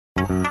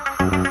Look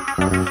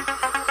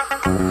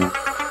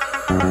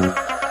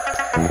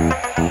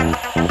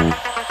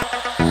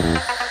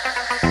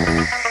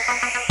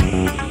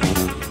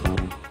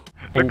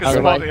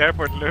at how the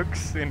airport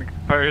looks in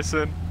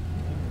comparison.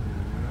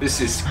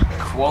 This is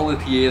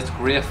quality ass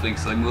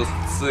graphics, I must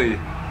say.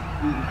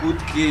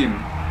 Good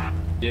game.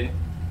 Yeah.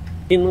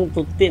 10 out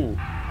of 10.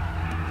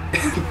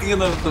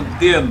 10 out of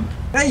 10.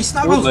 Hey,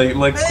 Snuggles!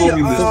 Like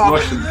communist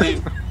Russian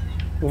game.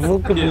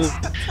 Yes.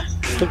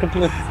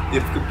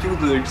 If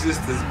computer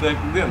existed back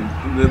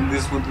then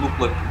this would look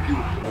like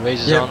computer.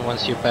 Race is on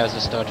once you pass the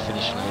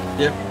start-finish line.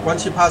 Yep,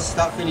 once you pass the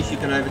start-finish you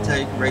can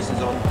overtake, race is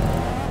on.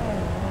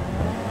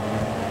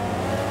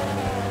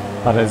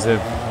 That is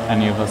if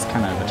any of us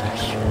can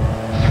overtake.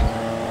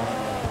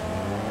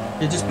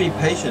 You just be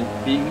patient,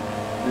 be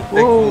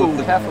respectful of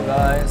the... careful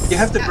guys. You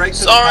have to brake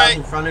for the cars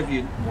in front of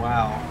you.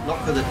 Wow, not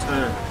for the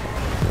turn.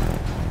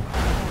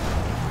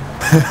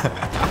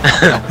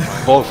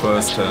 Both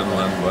first turn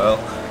went well.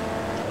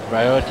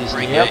 Priorities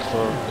needed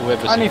for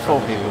whoever's Only in 4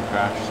 front of people you.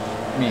 crashed.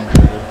 Me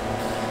included.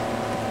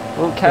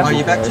 Well, careful. Are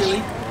you back, guys.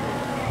 Chili?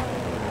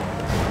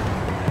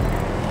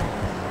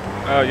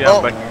 Oh yeah,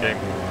 I'm back in the game.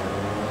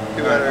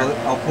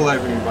 I'll pull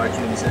over and invite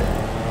you in a sec.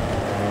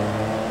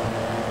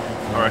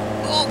 Alright.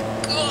 Oh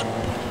god!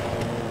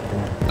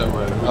 So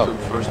who took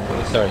first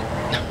place? Sorry.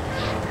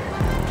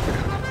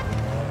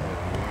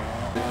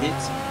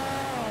 Hits.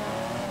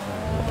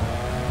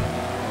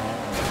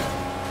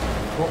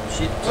 Oh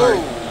shit,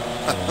 sorry.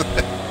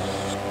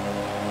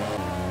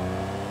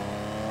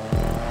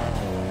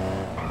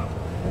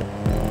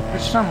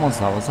 Which turn was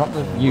that? Was that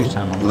the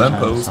U-turn on the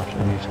Lamppost.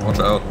 U-turn? Watch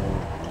out.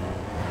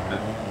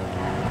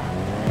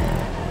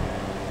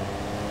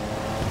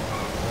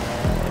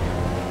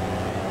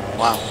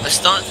 Wow, I'm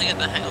starting to get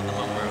the hang of the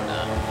Monroe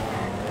now.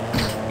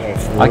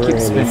 Yes, I keep really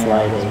spinning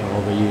sliding.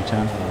 over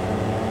U-turn.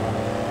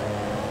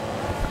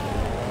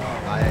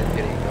 I am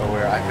getting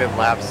nowhere. I've been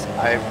lapped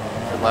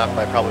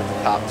by probably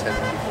the top 10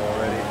 people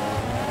already.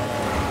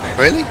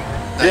 Really?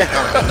 Yeah.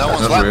 No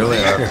one's Not lapped really.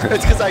 me.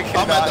 It's because I I'm at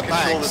cannot the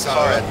control back, this so...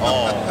 car at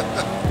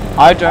all.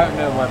 I don't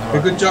know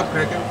whether... Good job,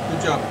 Cracker.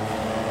 Good job.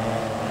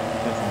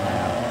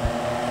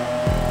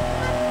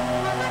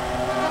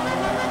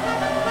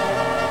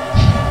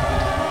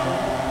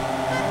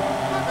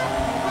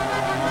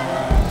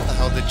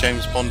 How did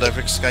James Bond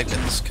ever escape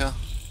in this car?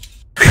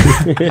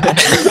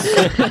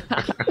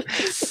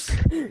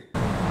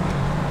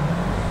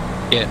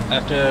 Yeah,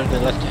 after the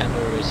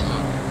left-hander race is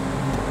on.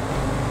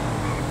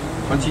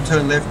 Once you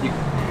turn left, you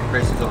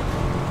race is on.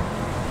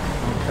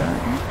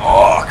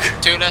 Fuck!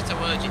 2-letter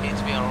word, you need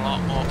to be a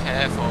lot more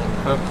careful.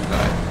 Purple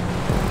guy.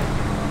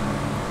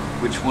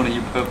 Which one of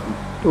you purple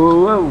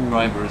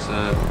drivers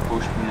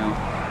pushed me out?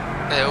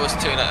 There was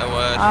 2-letter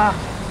word.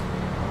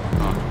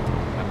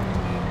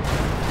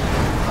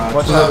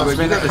 Watch So out, you it's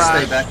been a gotta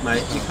crash. stay back,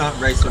 mate. You can't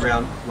race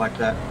around like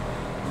that.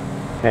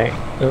 Okay.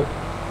 Oh.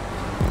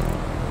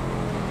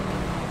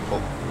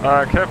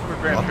 Careful with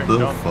Grand What Prix, the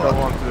don't go fuck?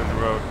 onto the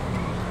road.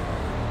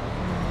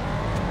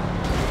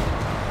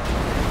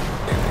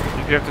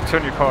 You have to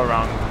turn your car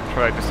around and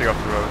try to stay off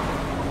the road.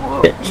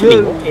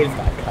 Chili, what is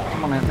that car?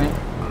 Come on, hit me.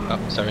 Oh,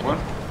 sorry.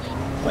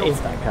 What is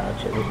that car,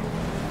 Chili?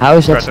 How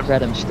is that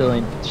Stratum. Stratum still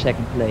in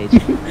second place?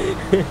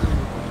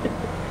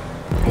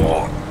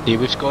 See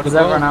which got the Because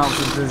everyone ball? else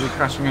is busy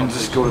crashing I'll into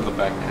just go to the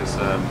back because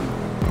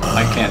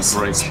I can't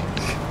brake.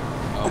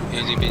 Oh,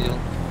 easy video.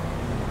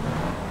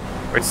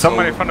 Wait,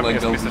 someone in So, front of me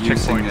like, has missed a I'll be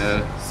using,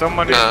 checkpoint.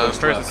 Someone in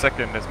first and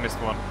second has missed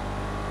one.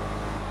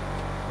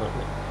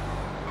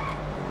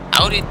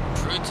 How did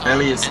Crouton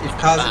Elias, end if up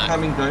cars are back?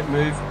 coming, don't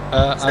move.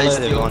 I Stay let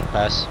still. everyone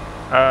pass.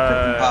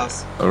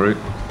 Pass. Alright.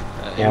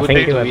 Yeah, I It would think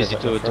be too whoever's easy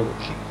at the to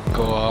front.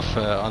 go off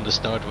on the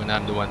start when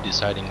I'm the one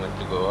deciding when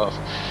to go off.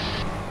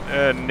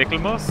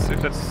 Nicholas,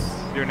 if that's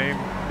your name,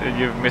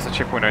 you've missed a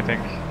checkpoint, I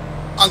think.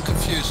 I'm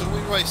confused. Are we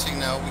racing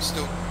now? Are we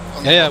still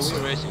on the Yeah, bus?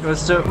 we're racing.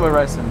 We're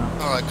racing now.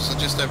 Alright, because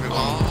just everyone...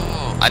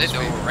 Oh, I didn't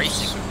know we were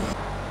racing.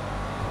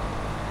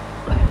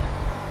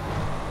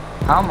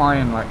 How am I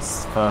in like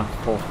for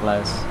 4th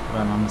place? I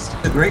don't understand.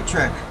 It's a great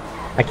track.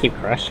 I keep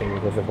crashing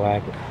with the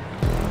lag.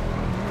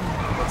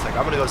 One sec,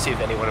 I'm gonna go see if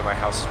anyone in my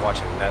house is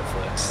watching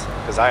Netflix.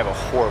 Because I have a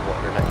horrible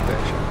internet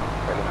connection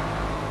right now.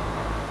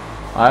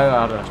 I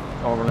had a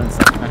horrible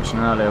internet connection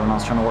earlier when I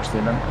was trying to watch the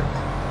Olympics.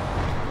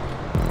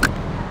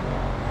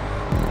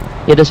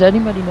 Yeah, does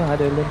anybody know how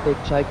the Olympic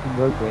cycling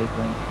road race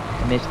went?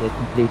 I missed it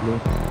completely.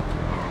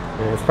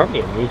 It's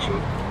probably on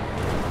YouTube.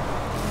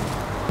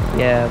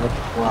 Yeah, but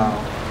Wow.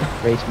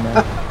 racing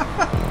that.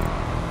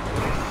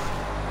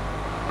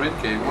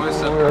 Renke, why is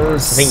that?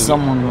 There's think you-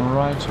 someone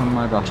right on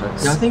my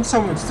buttocks. Yeah, I think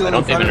someone's still I in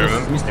don't front of even us.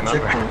 remember- Missed the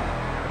remember. checkpoint.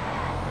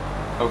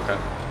 Okay.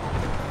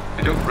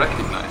 I don't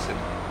recognize it.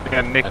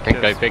 Yeah, Nick I think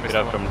I has picked it missed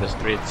up one. from the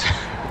streets.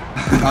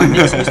 Oh,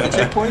 Nick's missed the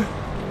checkpoint?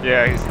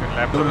 Yeah, he's been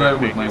lapped Don't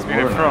already. with my He's been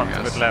in word, I front,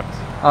 guess. but lapped.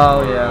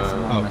 Oh yeah,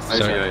 someone oh, missed the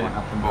sorry, checkpoint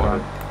up in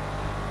front.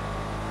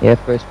 Yeah,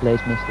 first place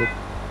missed it.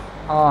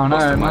 Oh no,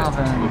 Customized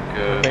Marvin. to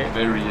look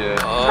very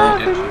Oh.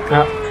 edgy.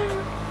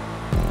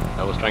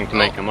 I was trying to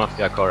make a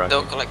mafia car.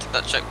 Don't collect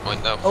that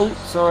checkpoint though. Oh,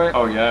 sorry.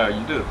 Oh yeah,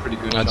 you did a pretty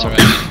good That's job.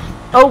 alright.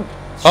 Oh!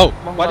 Oh,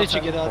 why did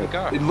you get out of the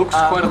car? It looks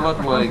quite a lot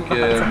like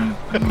the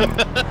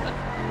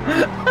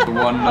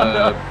one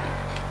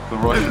the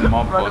Russian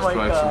mob boss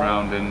drives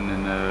around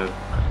in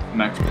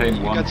Max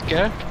Payne 1. You got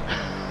scared?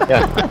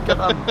 Yeah.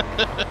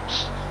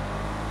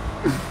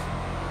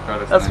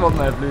 That's nice. one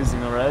way of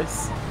losing a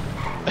race.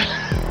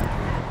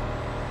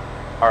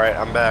 Alright,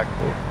 I'm back.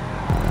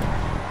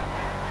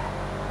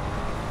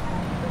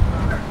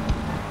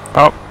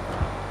 Oh.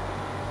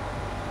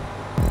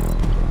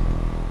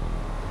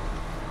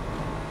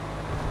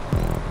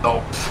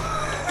 No.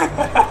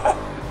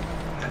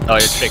 Oh,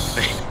 you tricked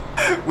me.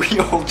 We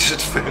all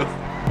just failed.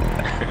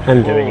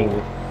 I'm doing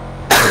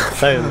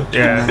so much.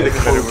 Yeah, it's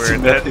better Close to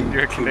word that nothing.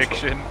 your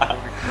connection. Holy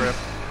crap.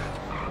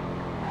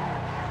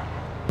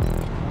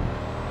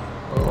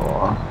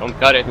 Oh. Don't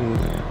cut it.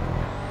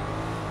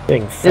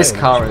 Doing so This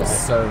car much is work.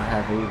 so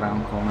heavy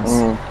round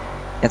corners.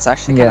 It's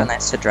actually kind of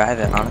nice to drive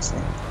it,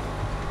 honestly.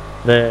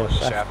 The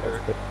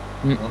Shafter.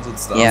 Once it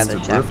starts Yeah, to the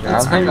drift, Shafter. I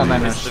it's think I really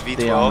managed It's the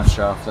the armor V12.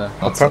 shafter.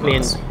 I'll not so probably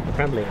nice.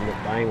 end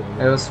up buying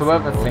one. It was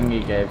whoever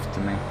Thingy gave to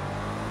me.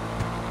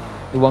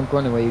 The one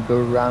corner where you go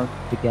around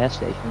the gas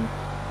station.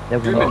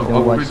 That one Really? you Oh,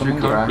 don't want would you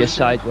to go- you're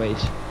sideways.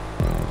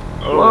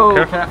 Oh, Whoa,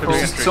 careful. careful.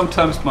 Pedestrian.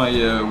 Sometimes my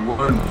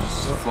word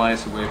just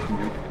flies away from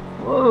you.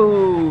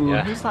 Whoa!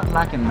 Yeah. Who's that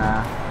lagging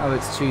there? Oh,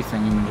 it's 2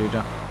 Thingy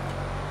Maduda.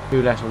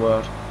 2-letter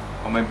word.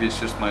 Or maybe it's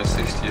just my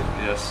 60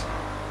 FPS.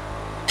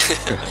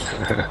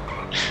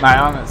 No,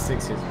 I'm at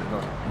 60s,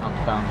 but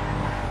I'm down.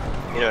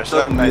 You know, it's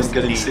not Suddenly nice I'm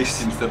getting to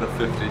 60 instead of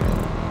 50.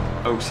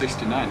 Oh,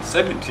 69.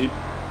 70.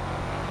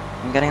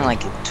 I'm getting like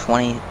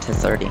 20 to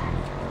 30.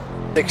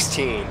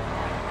 16.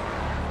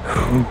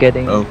 I'm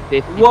getting Oh.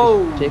 50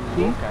 Whoa! to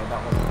 60. Okay,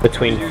 that was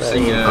Between You're 30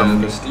 using and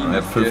I'm 50. Steam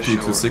at 50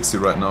 FPS to or- 60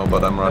 right now,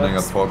 but I'm running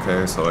at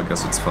 4K, so I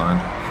guess it's fine.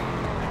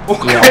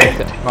 Okay.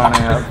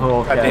 running at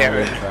 4K. God damn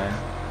it.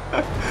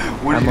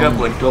 What do I'm you have, on-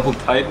 like double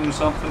Titan or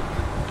something?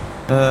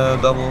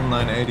 Double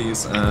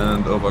 980s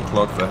and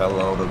overclock the hell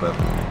out of it.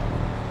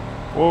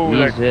 Whoa,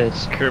 that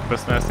Jesus. curb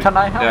was nasty. Can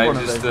I have Yeah, one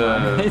I of just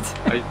those?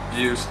 I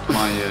used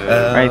my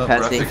Right,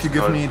 Patsy. graphics If you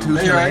give card me from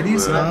 2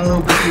 1080s,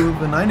 I'll give you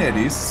the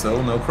 980s,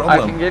 so no I can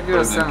problem. give you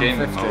a But in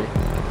gaming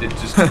 750. mode, it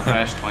just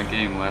crashed my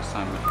game last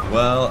time.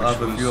 Well, I Which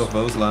have a was- few of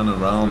those lying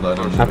around, I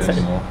don't need That's it.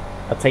 any more.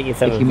 I'll take you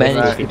If you 750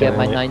 manage to if get you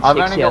my want it.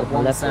 960 I've only out got of the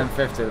one left.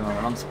 750 at the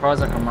moment. I'm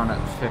surprised I can run at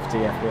 50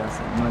 FPS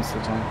most of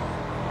the time.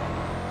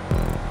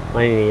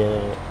 My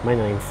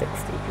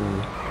 960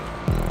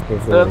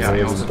 is Yeah, Yeah, I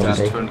really also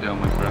bumpy. just turned down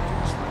my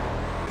graphics.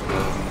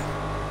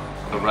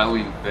 The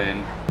rally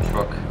van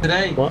truck.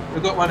 Today, What?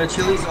 we've got one of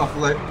Chili's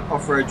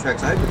off-road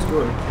tracks. I hope it's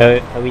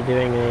good. Are we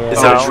doing a? Is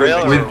Oh, that a with-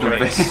 trail or with a the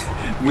race?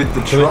 with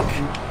the Can we- truck.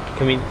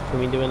 Can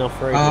we do an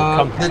off-road The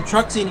compact?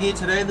 truck's in here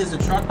today. There's a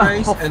truck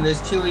race and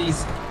there's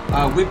Chili's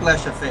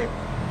whiplash effect.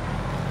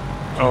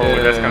 Oh,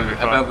 that's gonna be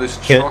About fun. this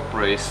Can- truck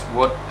race.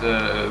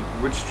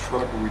 Which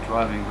truck are we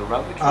driving? The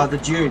rally truck? The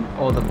Dune.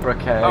 Or the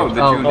briquette. Oh, the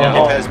June, yeah.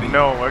 Oh, Pesby.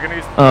 no, we're gonna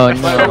use. Oh Oh,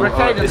 no.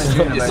 Briquette is, is is,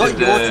 the it, June, Not your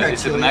track,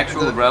 is it an Chili,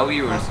 actual the- rally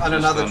or on is it just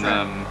another on,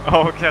 track.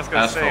 Oh, okay, I was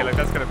gonna say, asphalt? like,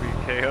 that's gonna be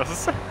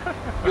chaos.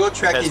 Your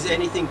track is Pesby.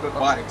 anything but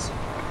bikes.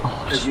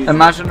 As usual.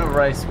 Imagine a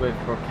race with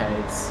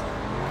briquettes.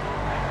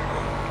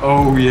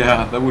 Oh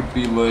yeah, that would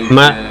be like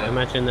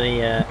Imagine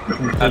a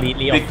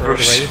completely a big off-road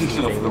race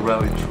version of the using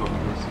rally truck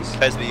versus.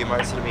 Pesby, you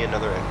might send me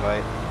another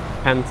invite.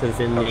 Panthers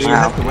in the You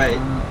have to wait.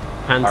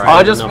 Panthers I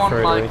in just an want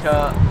off-road like race.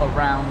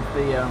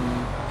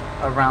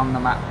 around the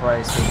map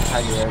race with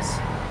Pelios.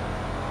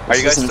 Are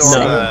you guys This still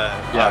isn't on so-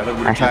 Yeah, that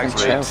would I be haven't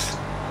great. choked.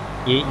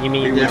 You We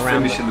mean will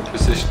around? finish in the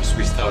positions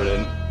we started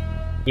in.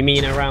 You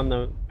mean around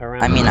the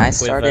around? I mean, the I map with,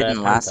 started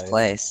in last Panthers?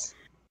 place.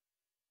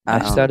 I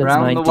started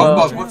Around the 19. world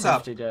Bob, in what's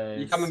up? 50 days.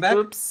 You coming back?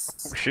 Oops.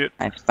 Oh, shit.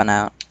 I spun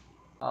out.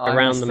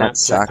 Around the that map with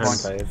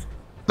sucks. Panthers.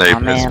 Hey, Oh,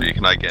 man. Pesby,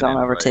 can I get Don't in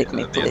overtake right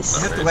me, at the please.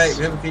 You have to wait.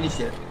 We haven't finished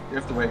yet. You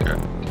have to wait.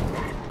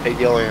 Hey,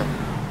 Gilliam.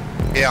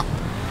 Yeah.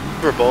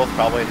 We're both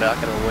probably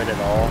not going to win at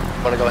all.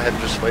 Want to go ahead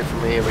and just wait for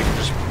me and we can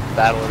just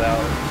battle it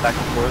out back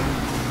and forth?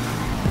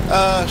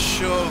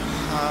 Sure.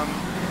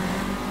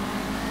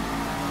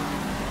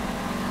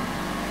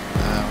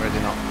 Really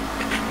not.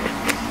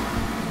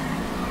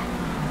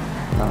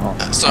 Oh,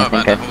 Sorry I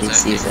about think that. I I was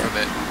sees for it. a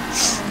bit.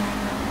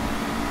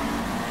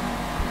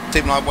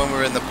 Seemed like when we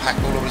were in the pack,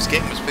 all I was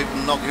getting was people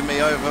knocking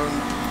me over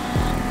and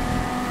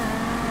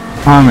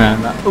Oh man,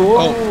 that.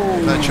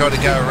 they tried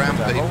to go around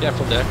people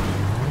Careful there.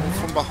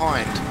 from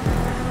behind.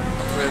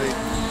 Not really.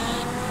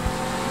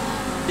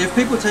 If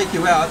people take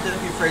you out, don't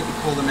be afraid to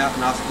call them out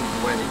and ask them to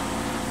wait.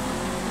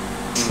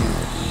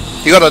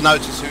 You got to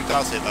notice who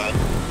does it though.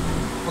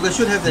 Well, they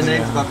should have their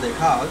names above their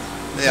cards.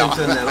 Yeah. Don't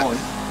turn that on.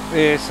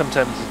 Yeah,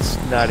 sometimes it's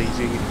not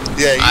easy.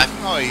 Yeah, he's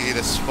not easy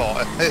to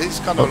spot. He's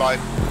kind of like,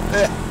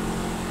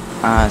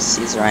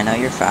 Caesar, I know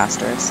you're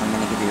faster, so I'm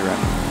gonna give you room.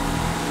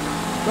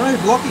 No,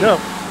 blocking. No,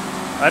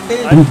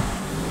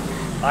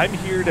 I'm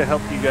here to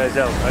help you guys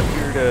out. I'm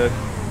here to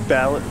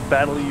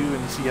battle you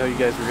and see how you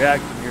guys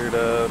react. I'm here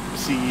to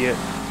see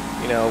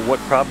you know, what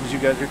problems you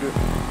guys are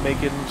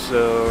making,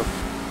 so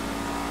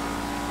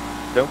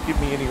don't give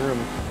me any room.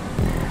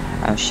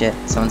 Oh shit,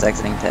 someone's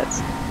exiting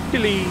pits.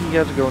 Billy,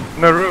 how's it going?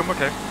 No room,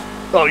 okay.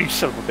 Oh, you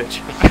son of a bitch.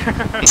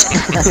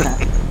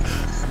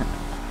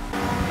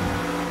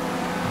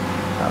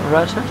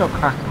 Red shirt or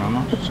Kraken? I'm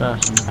not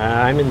certain.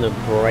 I'm in the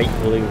bright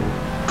blue.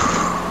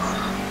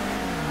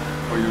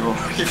 Oh, you're all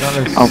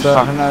Oh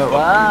fuck.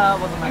 Ah,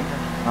 what the maker?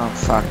 Oh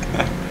fuck.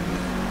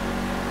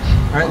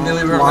 Alright,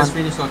 Millie, we're almost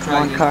finished. I'll try Come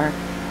on, again. car.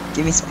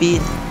 Give me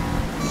speed.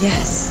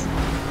 Yes.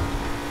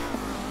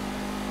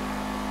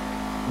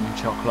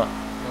 Chocolate.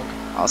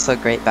 Also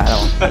great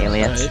battle,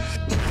 aliens.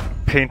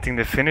 Painting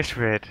the finish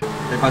red.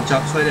 Okay, bunch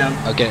up, slow down.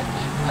 Okay,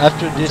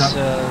 after this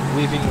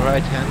weaving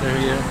right-hander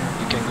here,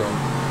 you can go.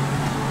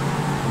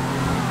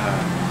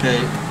 Okay,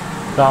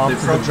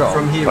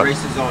 from here,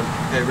 race is on.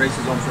 Okay, race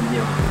is on from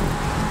here.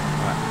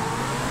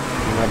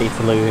 I'm ready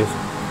to lose.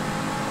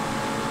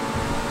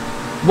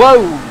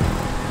 Whoa!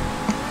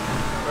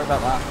 Sorry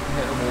about that.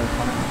 Hit a wall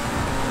on it.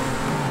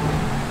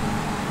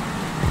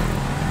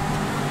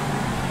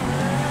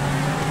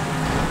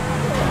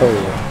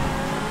 Oh.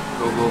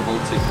 Go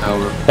Baltic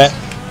Tower.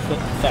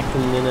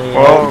 Second in a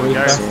Whoa, Reaper.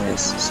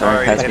 Yes.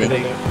 Sorry,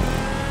 Pesby.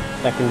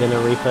 Second in a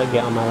Reaper,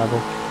 get on my level.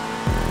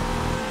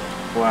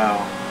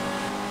 Wow.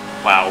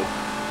 Wow.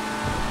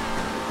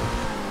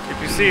 If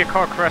you see a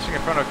car crashing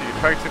in front of you,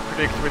 try to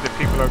predict where the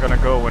people are gonna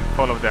go and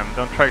follow them.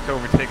 Don't try to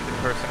overtake the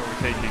person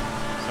overtaking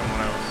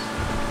someone else.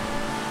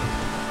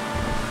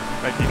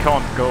 Like, you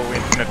can't go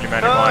infinitely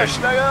many miles.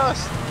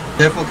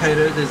 Careful,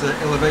 Kato, there's an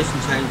elevation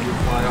change you'll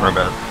fly on. My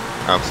bad.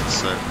 Opposite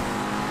side.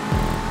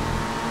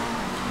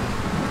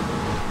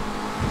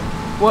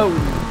 Whoa!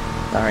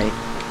 Sorry.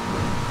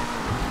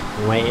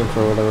 I'm waiting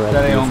for all the red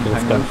Steady on,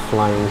 beacons to go hang on.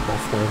 flying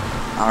past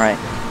now. Alright.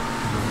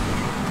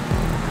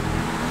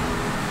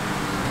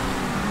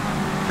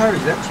 How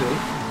is that chilly?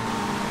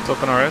 It's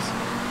up on RS.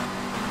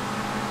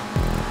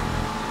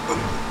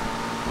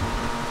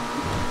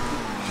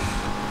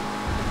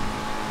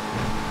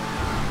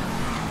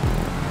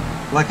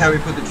 Like how we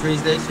put the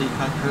trees there so you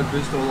can't curb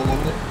boost all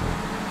along it?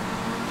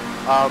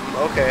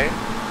 Okay.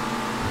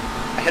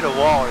 I hit a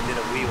wall and did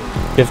a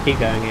wheelie. Just keep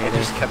going, I Aiden.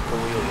 just kept the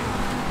wheelie.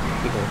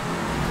 Keep going.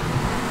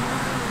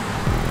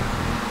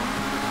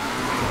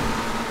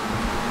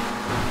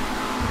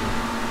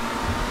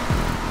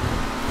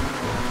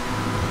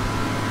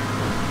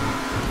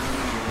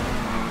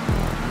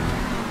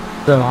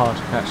 So hard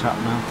to catch up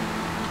now.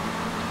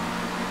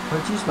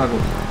 Where'd you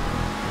snuggle?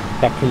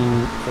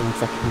 Second from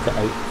second to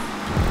 8th.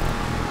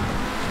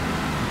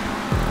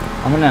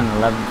 I'm in an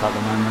 11th at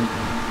the moment.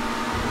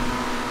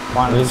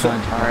 Finally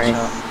starting to catch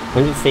up.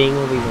 I'm just seeing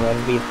all these red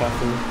bees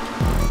passing.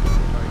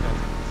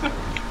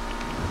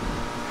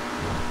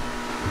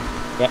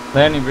 Yep.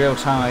 The only real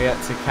time I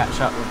get to catch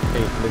up with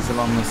people is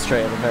along the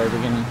straight at the very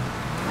beginning.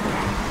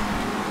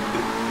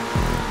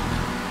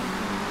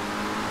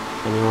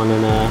 Anyone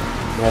in a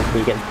red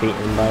bee gets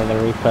beaten by the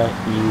Reaper,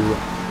 you...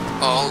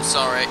 Oh,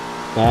 sorry.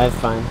 Yeah, it's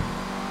fine.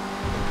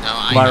 No,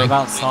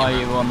 Whereabouts are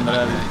you on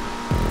the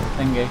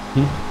thingy?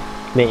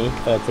 Me,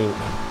 13th.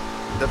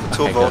 Is that the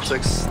two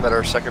Voltics that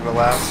are second to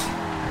last?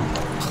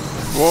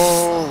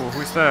 Whoa,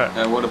 who's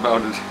that? What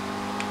about it?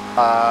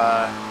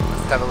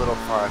 Let's have a little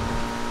fun.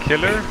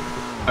 Killer?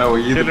 Oh,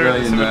 you the Killer guy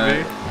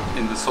SUV?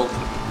 in the salt.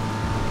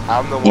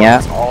 I'm the one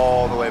that's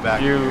all the way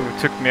back. You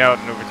took me out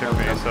and overtook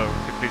me, so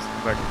please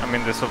come back. I'm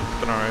in the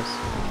Sultan RS.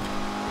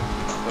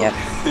 Yep.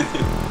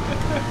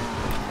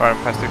 Alright,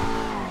 I'm past you.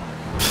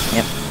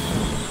 Yep.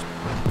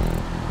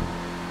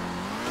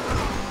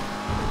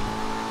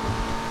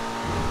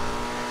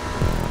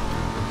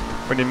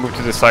 When you move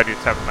to the side, you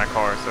tap my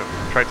car, so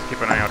try to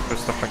keep an eye out for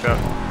stuff like that.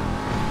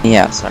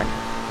 Yeah, sorry.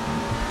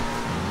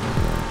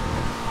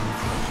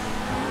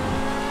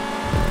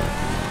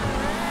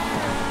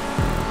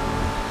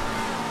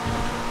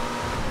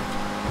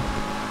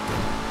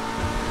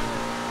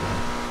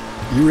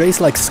 You race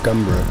like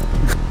scum, bro.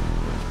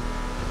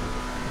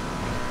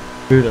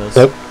 Who does?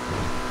 Nope.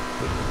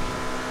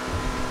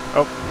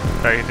 Oh,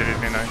 I hit it,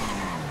 didn't I?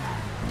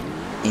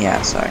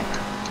 Yeah, sorry.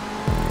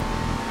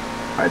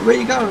 Alright, where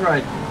you going,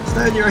 Ryan?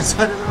 Stay on your own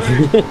side of the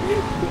road.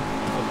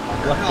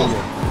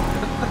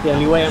 The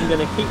only way I'm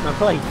gonna keep my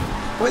place.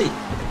 Wait.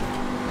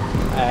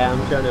 I'm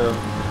trying to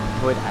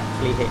avoid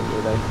actually hitting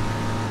you though.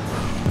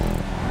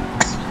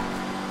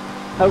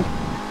 Oh.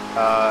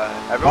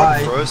 Everyone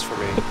Bye. froze for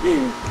me.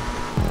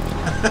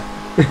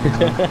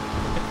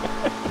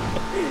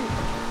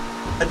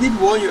 I did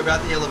warn you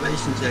about the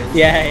elevation change.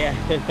 Yeah.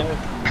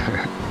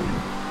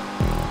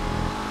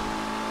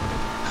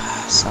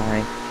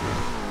 Sorry.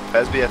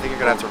 Pesby, I think you're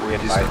gonna have to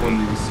re-invite me.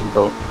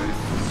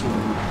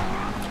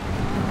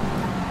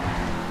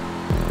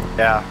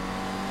 Yeah.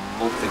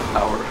 Baltic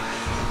Tower.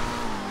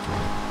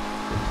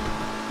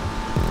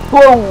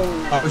 Whoa!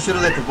 Oh, we should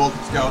have let the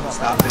Baltics go at the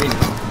start, but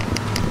anyway.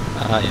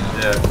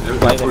 Yeah,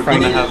 Like if we're the gonna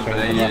front have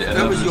end,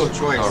 that was your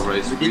choice. car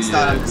race, We did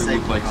start at the we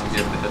same would like to time.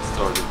 get the head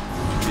started.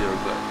 We are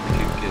glad we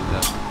can get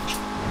that.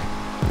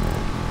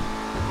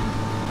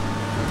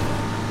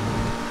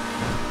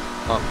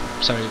 Oh,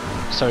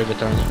 sorry,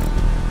 veteran.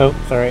 Oh,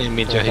 sorry. Didn't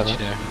mean to hit you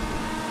there.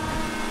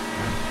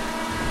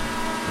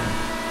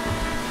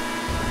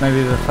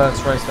 Maybe the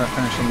first race I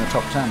finish in the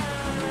top 10.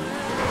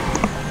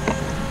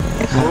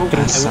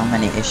 There's so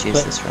many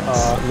issues this race.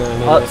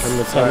 No, I'm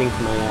returning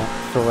to my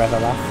forever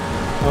lap.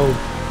 Oh.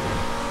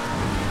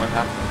 What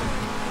happened?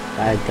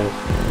 I don't.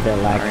 A bit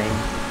lag.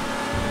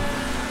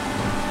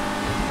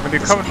 When you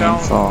come down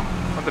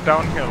on the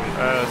downhill,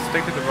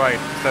 stay to the right.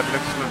 That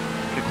looks like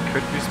it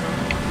could be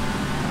smooth.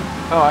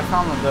 Oh, I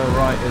found that the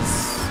right is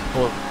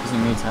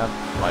causing me to have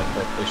like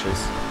the issues.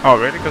 Oh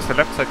really? Because the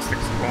left side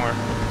sticks more.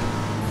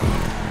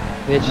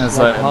 It's There's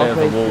like like a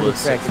bit of halfway a wall through the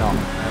that track. sticks on.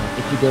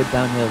 If you go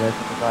downhill right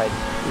from the right,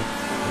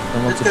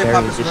 some of the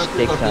barriers just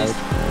sticks out.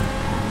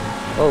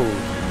 Oh.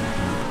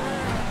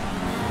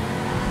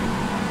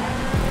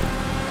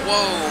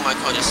 Whoa, my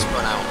car just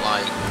spun out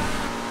like.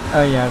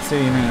 Oh yeah, I see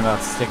what you mean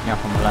about sticking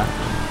up on the left.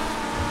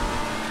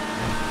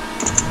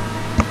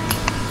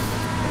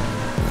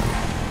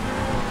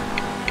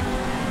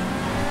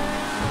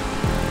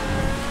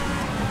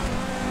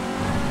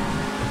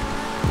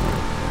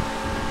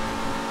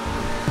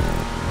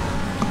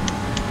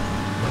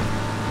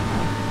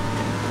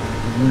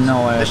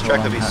 No way. This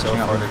track would be so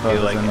hard to do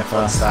like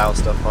F1 style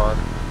stuff on.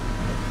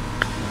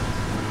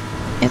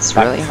 It's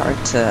really hard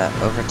to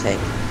overtake.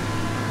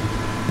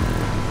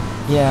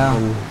 Yeah.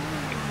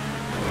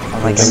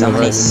 Like so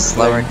many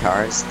slower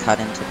cars cut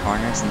into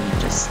corners and you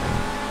just... I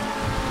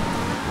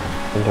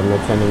think I'm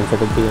returning to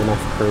the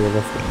DNF crew of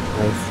this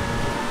race.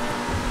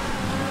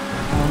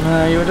 Oh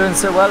no, you were doing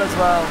so well as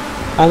well.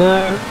 I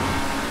know.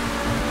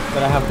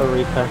 But I have the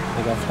Reaper,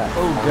 I guess that's...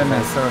 Oh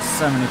goodness, there are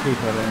so many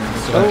people in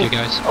this. Good luck, you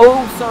guys. Oh,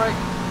 sorry.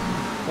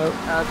 Oh,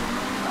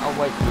 I'll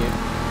wait for you.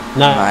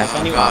 No, I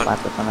thought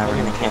lap if I'm ever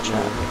gonna catch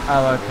up.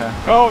 Oh, okay.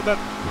 Oh,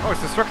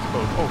 it's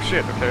destructible. Oh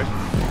shit, okay.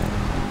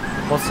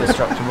 What's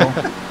destructible?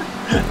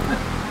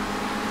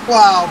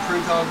 Wow,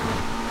 Prutog.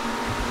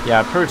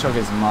 Yeah, Prutog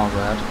is miles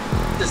ahead.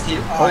 Just hit.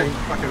 Oh, you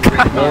fucking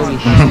really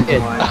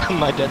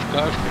My dead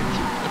car.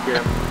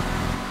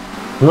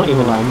 I'm not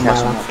even on my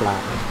last lap.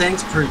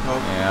 Thanks,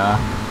 Prutog. Yeah.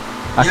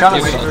 I kind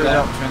of screwed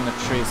up during the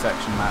tree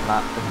section that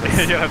lap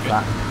because yeah,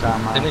 that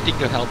down there. Anything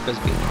to help us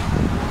be.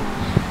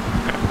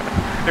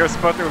 They were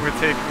about to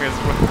overtake me as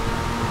well.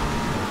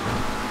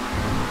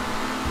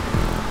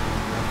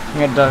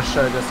 It does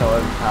show just how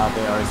overpowered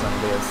the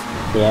horizontal is.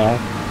 Yeah.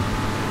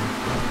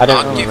 I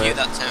don't I'll give really you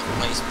that 10th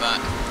place back.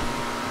 I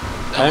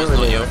That don't was not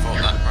really your fault,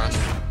 that crash.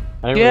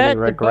 I don't Yeah, really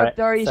the regret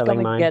Bugdari's selling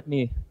coming mine. to get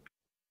me.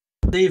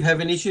 Steve,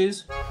 having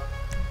issues?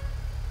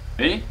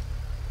 Me?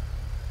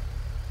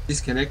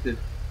 Disconnected.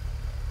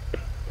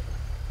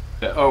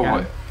 Yeah, oh,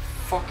 what?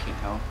 Fucking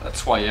hell.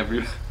 That's why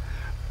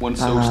everyone's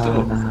so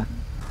still.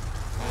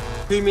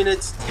 2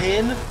 minutes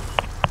 10.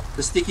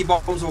 The sticky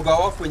bombs will go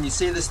off. When you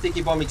see the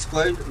sticky bomb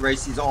explode,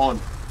 race is on.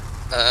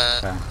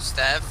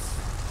 Stev?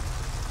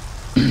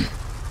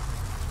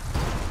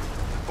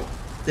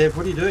 Dev,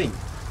 what are you doing?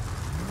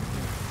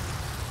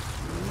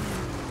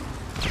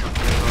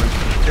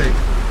 Okay,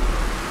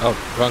 Oh,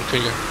 wrong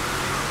trigger.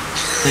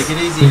 take it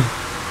easy.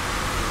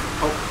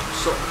 Oh,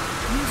 so.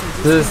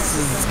 This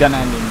is gonna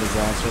end in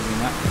disaster,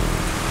 isn't it?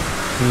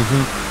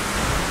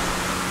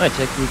 I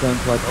check you going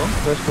quite on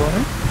first corner.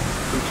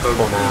 For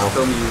now.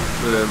 Tell me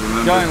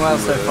remember Going well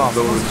to, so far.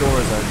 lower The door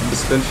is open.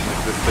 suspension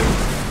of the thing.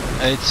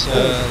 It's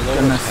lower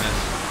goodness.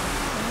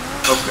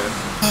 half. Okay.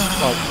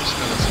 Oh, it's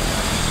gonna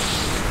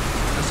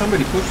survive.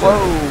 Somebody push Whoa!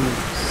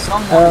 that.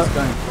 Someone's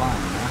going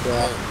flying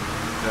now.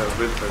 Yeah,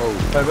 with her.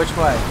 Wait, which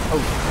way? Oh,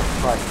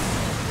 right.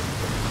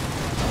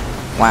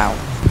 Wow.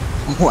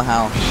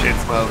 Wow. Shit,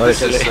 well,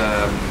 this is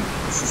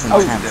This is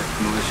intense.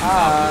 demolition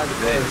of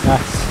the day.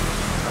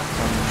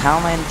 How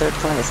am I in third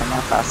place? I'm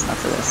not fast enough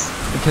for this.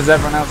 Because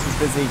everyone else is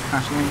busy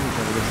crashing into each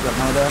other. They've got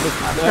no idea.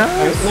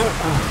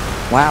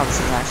 Wow,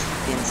 this is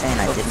actually insane.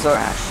 I didn't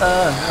crash.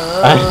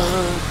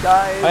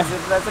 Guys,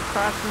 if there's a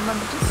crash,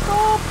 remember to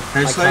stop.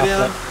 Can you slow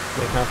down?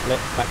 My car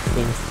flipped back to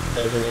being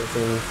surging it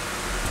seems.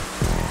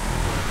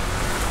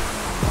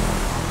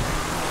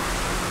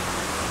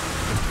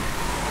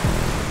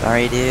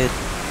 Sorry, dude.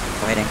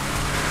 Waiting.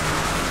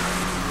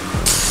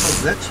 Oh,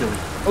 is that chilly?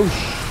 Oh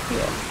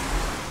shit.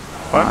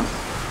 What?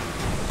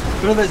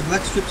 What are those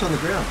black strips on the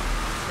ground?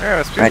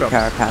 Yeah, speed Red bumps.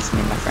 car passed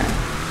me, my friend.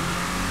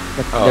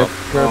 Oh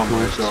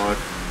my god.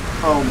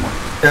 Oh my.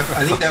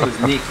 I think that was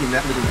Nick in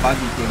that little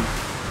buggy thing.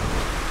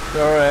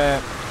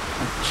 Sorry.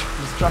 I'm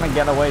just trying to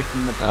get away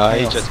from the He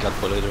chaos. just got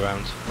bullied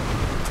around.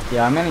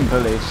 Yeah, I'm getting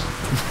bullied.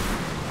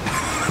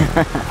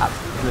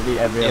 Absolutely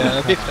every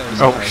Yeah, other Biff car. is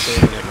not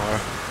saying anymore.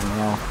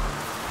 No.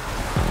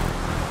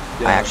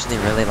 I actually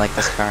really like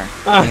this car.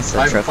 I think it's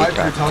a trophy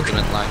car.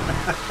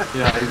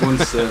 Yeah, I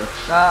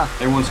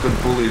once got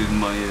bullied in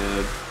my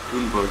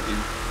buggy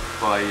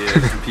by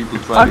some people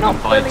I'm driving not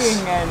on bikes.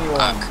 bullying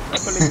anyone.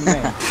 You're bullying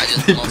me.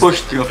 They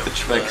pushed me off the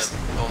tracks.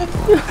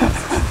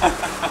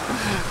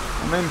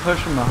 I'm in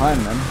pushing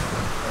behind them.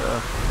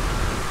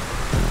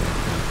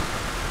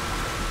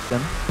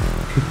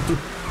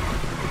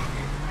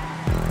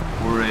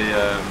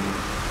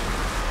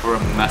 We're Or a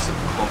massive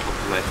clump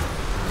of lead.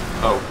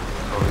 Oh,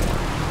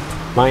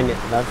 sorry.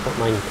 That's what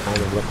mine kind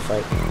of looks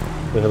like,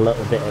 with a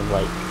little bit of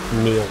like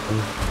neon.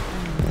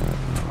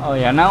 Oh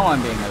yeah, now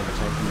I'm being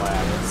overtaken by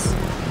Alice.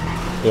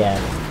 Yeah.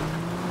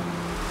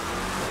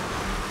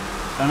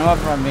 I don't know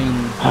whether I'm being...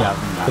 Yeah, I've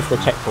been lapped. It's the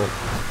checkpoint.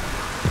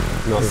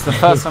 It's the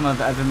first time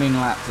I've ever been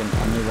lapped in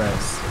any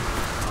race.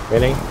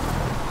 Really?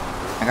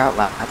 I got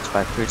lapped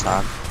by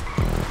Prutog.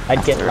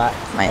 I'd get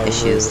lapped my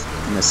issues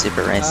in the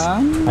super race.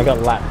 I got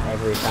lapped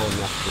every time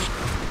last week.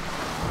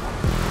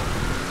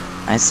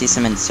 I see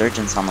some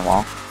insurgents on the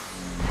wall.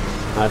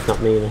 That's not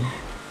me then.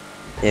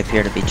 They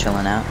appear to be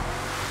chilling out.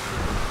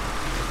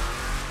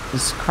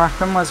 Is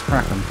Kraken? Where's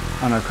Kraken?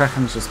 Oh no,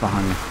 Kraken's just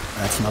behind me.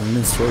 That's not an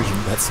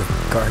insurgent, that's a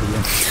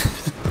guardian.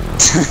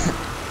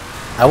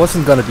 I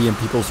wasn't gonna be in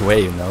people's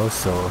way, you know,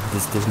 so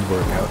this didn't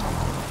work out.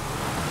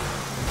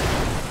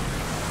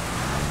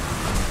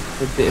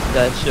 If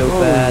that's so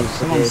bad,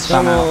 someone's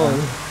come out.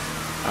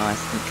 Oh, I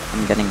think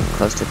I'm getting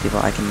close to people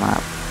I can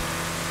lap.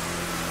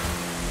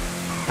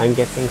 I'm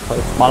getting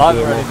close to Well, I've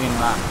DNF. already been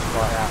lapped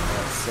right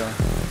after, so...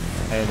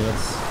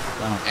 Alias.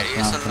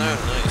 Alias unknown,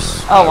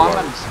 nice. Oh, I'm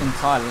an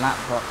entire lap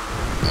up.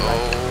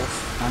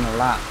 Oh. And a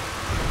lap.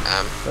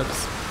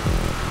 Oops.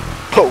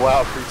 Oh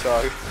wow,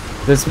 Prutog.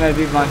 This may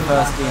be my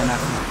first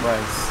DNF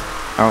race.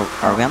 Oh,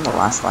 are we on the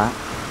last lap?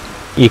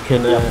 You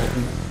can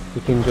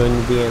join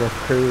the DNF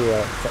crew.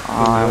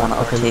 Oh, I want to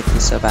overtake you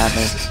so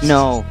badly.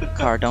 No,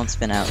 car, don't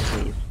spin out,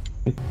 please.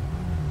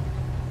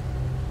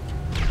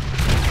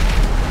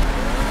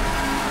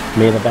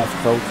 May the best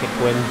Baltic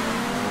win.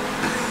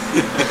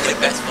 The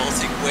best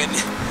Baltic win.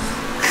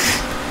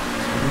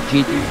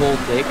 GT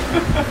Baltic.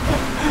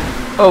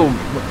 Oh,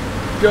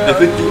 go! I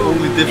think the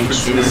only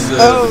difference is the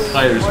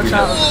tires we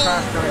have.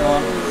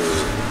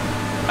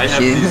 I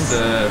have these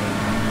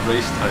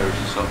race tires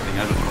or something,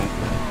 I don't know.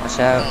 Watch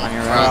out on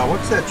your right.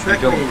 What's that track?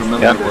 I don't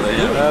remember what I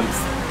have.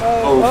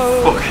 Oh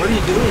fuck. What are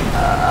you doing?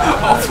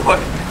 Oh fuck.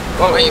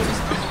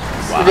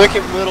 We're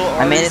making little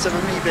I made it.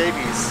 RE7B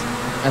babies.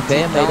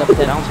 Okay, I made up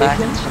Don't back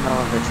into the middle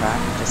of the track,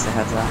 just a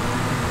heads up.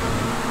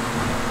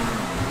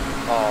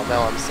 Oh,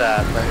 now I'm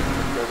sad. My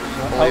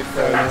only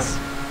friends.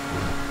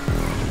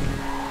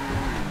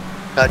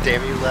 God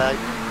damn you, lag.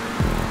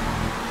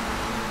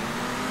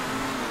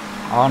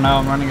 Oh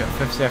no, I'm running at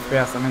 50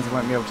 FPS, that means I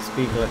won't be able to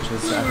speed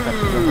glitches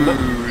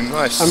effectively.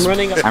 Nice. I'm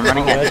running at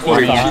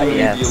 40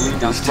 FPS.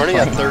 Don't I'm running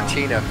at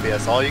 13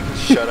 FPS. All you can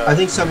shut up. I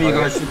think some of you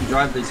guys shouldn't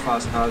drive these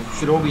fast cars. You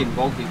should all be in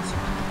Baltics.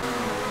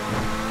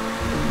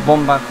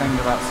 One bad thing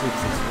about Supes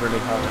is really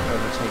hard to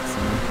overtake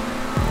someone.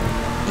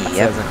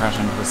 Yep. As I crash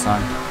into the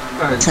sign.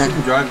 Guys, you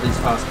shouldn't drive these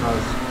fast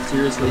cars.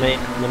 Seriously.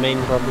 The main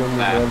problem with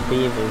Red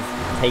Bees is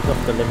take off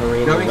the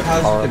livery and it Going looks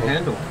cars you horrible. can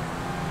handle.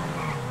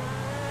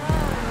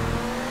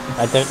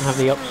 I don't have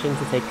the option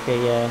to take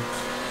a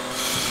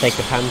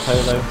pan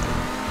polo.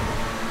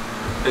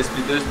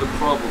 Basically, there's the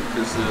problem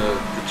because the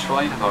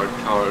try-hard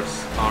cars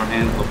are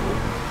handleable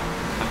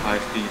at high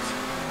speeds.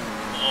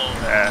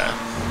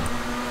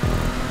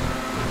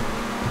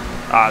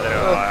 I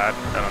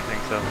don't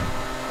think so.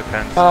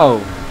 Depends.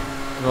 Oh!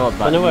 God,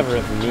 I know whether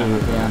it's me.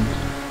 Yeah.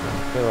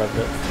 I feel like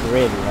that's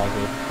really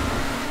laggy.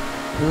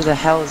 Who the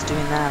hell is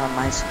doing that on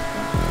my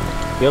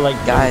screen? You're like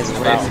guys,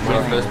 jumping what about is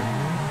mine. doing?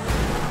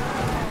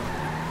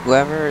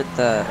 Whoever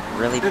the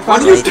really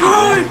What are you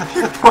doing?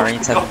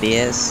 RE7B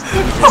is, he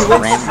just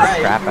ran the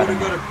crap out of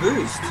me. got a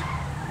boost.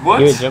 What?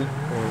 You would jump.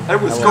 I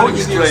was I going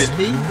Give you a straight.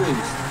 speed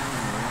boost.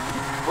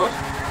 What?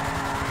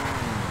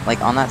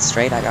 Like on that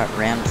straight, I got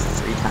rammed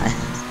 3 times.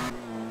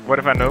 What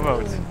if I no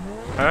vote?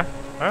 Huh?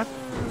 Huh?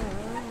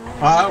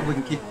 Ah, we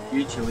can keep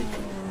you chilly.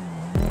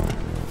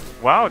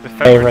 Wow, the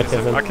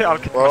favoritism. Favoritism. I'll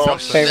kick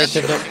myself.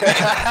 Favoritism.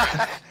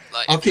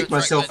 Like, I'll if you kick were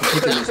myself for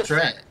track kicking this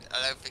track.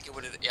 I don't think it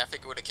would have. Yeah, I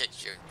think it would have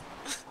kicked you.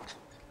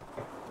 I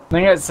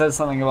think it says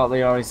something about the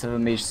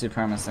RE7B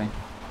supremacy.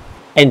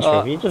 Entry,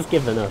 have you just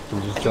given up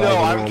and just driving No,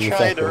 around I'm the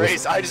trying to circles?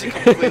 race. I just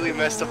completely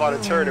messed up on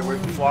a turn and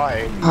went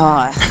flying.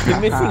 Oh, You're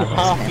missing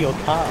half your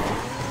car.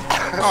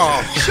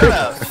 Oh, shut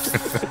up.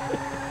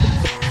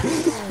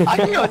 I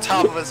can go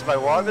topless if I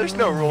want. There's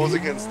no rules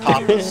against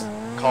topless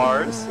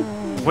cars.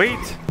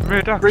 Weight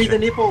reduction. Free the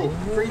nipple.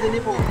 Free the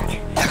nipple.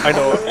 I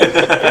know.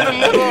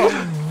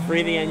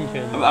 Free the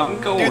engine.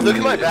 I'm going. Dude, look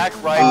at my back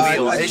right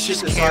wheel. I It's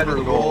just just hit the side of camber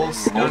the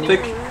goals. walls.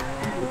 Baltic? What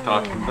are you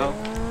talking about?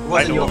 It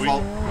wasn't your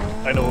fault.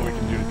 I know what we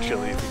can do to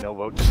Chile if we no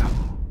vote.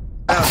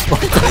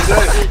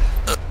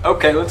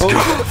 Okay, let's go.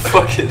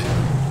 Fuck it.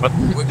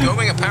 We're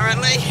going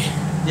apparently.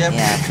 Yep.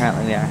 yeah,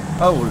 currently we are.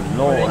 Oh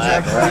lord.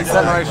 Lag,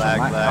 Acceleration, lag,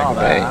 my lag, car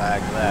lag, there.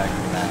 lag, lag.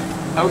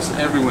 How's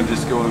everyone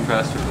just going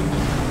faster than me?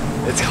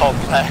 It's called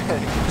lag.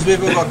 Because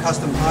we've all got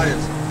custom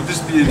tires. Would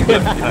this be a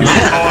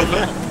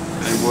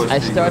I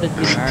started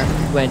with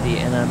 20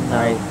 and I'm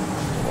now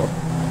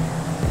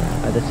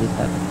 4. This is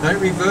that.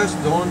 Don't reverse,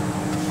 Dawn.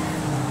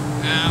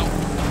 Ow.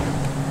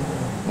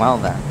 Well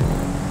then.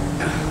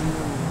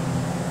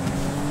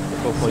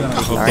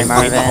 Sorry, Sorry,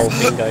 Marvin. The whole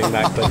thing going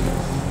backwards.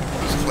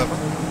 It's clever.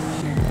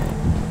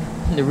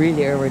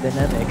 really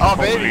aerodynamic. Oh,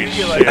 baby,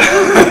 you like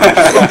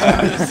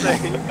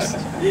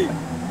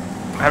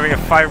Having a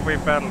 5-way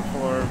battle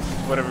for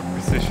whatever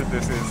position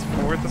this is,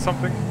 4th or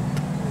something?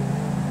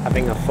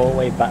 Having a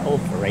 4-way battle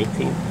for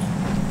 18th.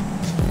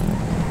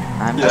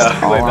 I'm just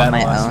all on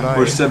my own.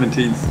 We're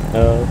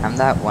 17th. I'm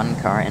that one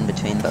car in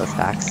between both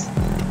packs.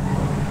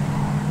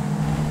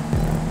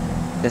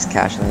 Just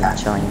casually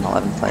chilling in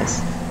 11th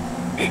place.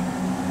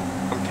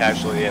 I'm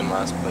casually in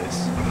last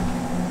place.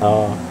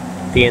 Oh,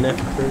 DNF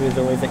crew is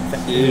always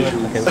accepting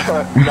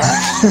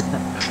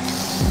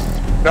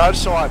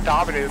Nonchalant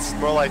dominance,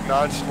 more like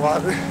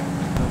nonchalant.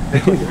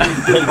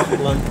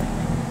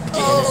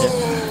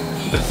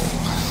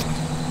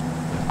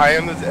 I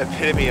am the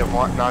epitome of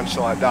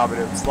nonchalant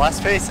dominance.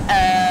 Last place,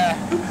 DNF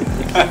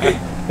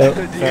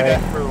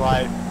for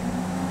life.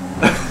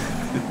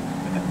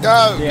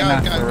 Go,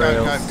 DNF go, for go, go,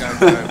 reals. go,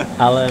 go, go.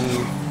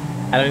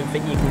 I don't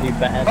think you can do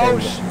better than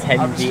 10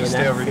 I'm just gonna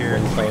stay over DNFs here.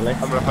 in one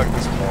playlist. I'm gonna hug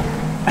this ball.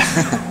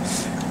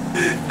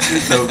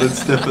 No,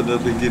 that's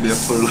definitely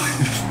DNF for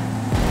life.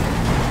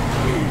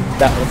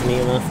 That was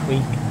me last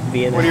week.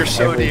 DNF When you're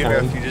so every DNF,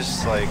 time. you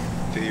just like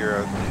do your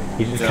own thing.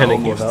 You just kind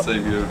of give up.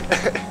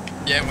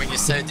 Yeah, when you're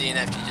so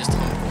DNF, you just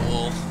hug the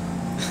wall.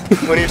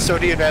 When you're so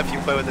DNF, you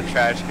play with the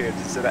trash cans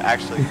instead of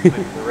actually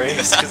completing the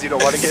race because you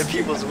don't want to get in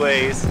people's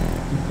ways.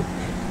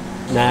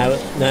 No,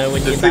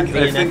 when you're that DNF,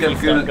 I think you I've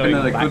start been in going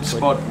a good backwards.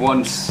 spot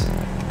once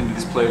in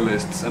these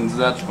playlists, and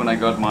that's when I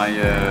got my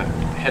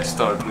head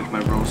start with my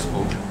rose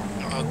boat.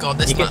 Oh god,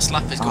 this last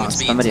lap is going to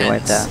be somebody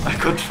intense. wiped out.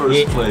 I got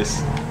first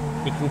place.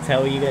 You can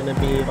tell you're gonna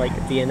be like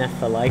a DNF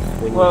for life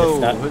when you Whoa, just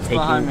start who's taking,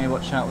 behind me?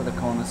 Watch out with the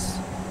corners.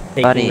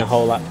 taking the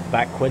whole lap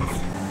backwards.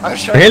 I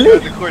was trying to go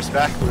the course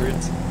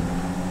backwards,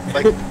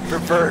 like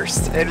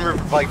reversed, and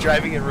like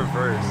driving in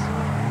reverse.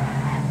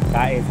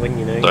 That is when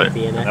you know Sorry,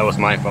 you're DNF. that was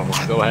my fault.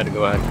 Go ahead,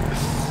 go ahead.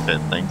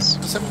 Thanks.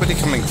 Where's everybody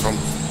coming from?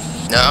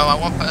 No, I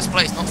want first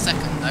place, not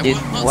second. I Dude,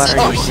 want not what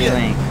second. are you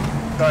doing?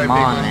 Sorry, Come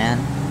on, man.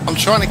 I'm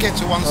trying to get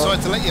to one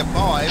side to let you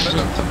by, but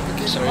you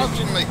keep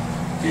approaching me.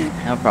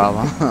 No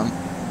problem.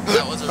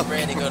 That was a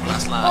really good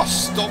last Oh, lap.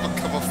 stop and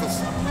come off the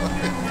side.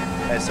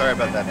 Hey, sorry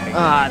about that. Pink.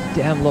 Ah,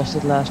 damn, lost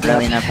it last lap.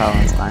 Really, no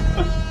problem. It's fine. I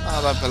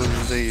don't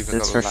believe it.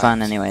 It's for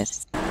fun,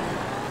 anyways.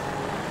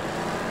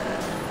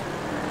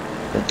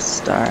 Good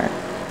start.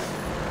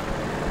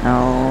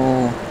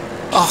 No.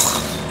 Oh.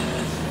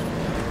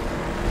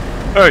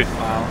 Hey!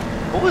 Wow.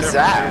 What was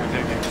that?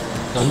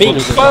 Me!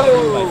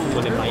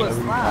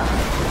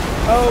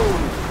 Oh,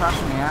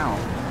 crashed me out.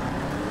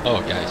 Oh,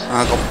 guys.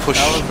 I got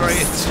pushed That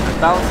straight. was a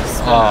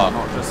spin, Oh.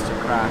 not just a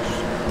crash.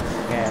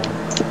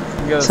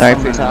 Yeah. Sorry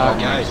for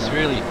talking. Oh, guys,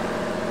 really.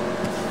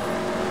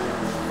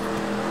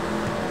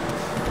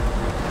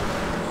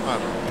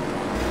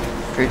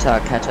 True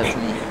talk, catch up to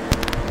me.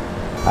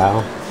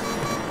 Wow.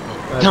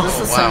 Is this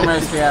the same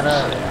race we had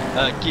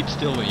earlier? Keep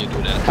still when you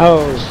do that.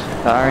 Oh,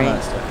 sorry.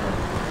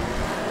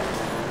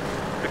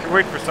 If you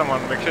wait for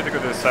someone, make sure to go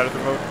to the side of the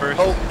road first.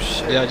 Oh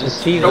shit. Yeah,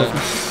 just... It's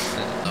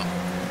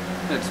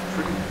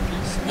pretty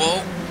decent.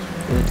 Whoa.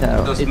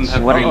 It's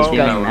what are you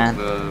doing, man?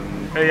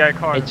 AI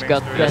car. It's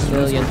got 10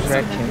 million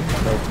traction.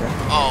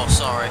 Oh,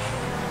 sorry.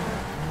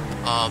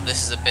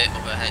 This is a bit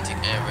of a hectic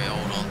area,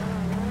 hold on.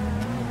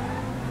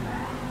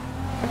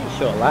 pretty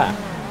short lap.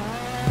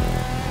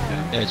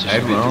 Yeah, it's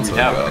Maybe we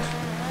have.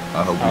 I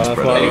hope we spread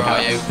Where out.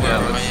 are you? Where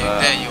are you?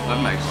 There you That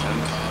are. makes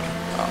sense.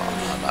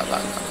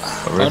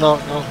 No, no,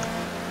 no.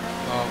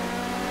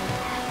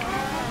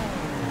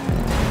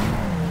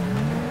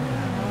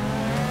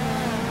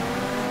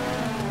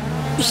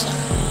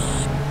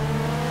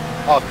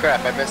 Oh crap!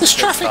 I missed. There's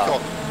traffic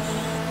on.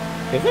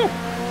 Is it?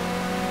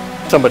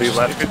 Somebody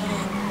left.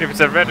 If it's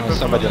a red book,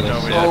 somebody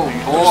left. no,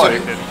 Oh I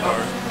think boy! it's a car.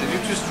 Did you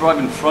just drive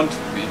in front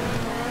of me?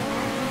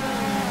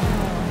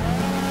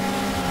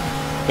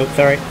 Oh,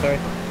 sorry.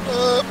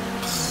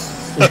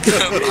 Like,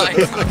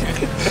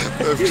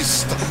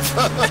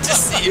 I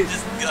just see him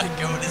just like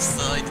go on his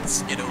side and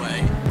skid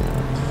away.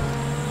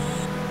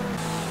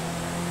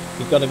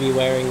 You've got to be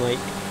wearing like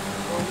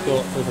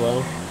shorts as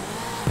well.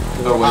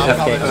 Oh, we have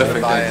Okay.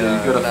 perfect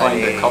idea. You gotta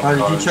find a cop Oh, did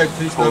car you check and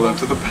please, pull Noah? them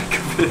to the back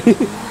of it.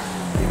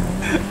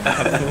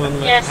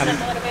 Yes, I'm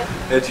gonna move.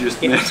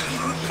 Edgiest man.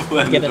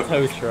 Get a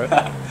tow truck.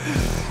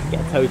 Get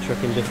a tow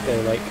truck and just go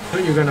like. I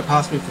thought you were going to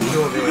pass me for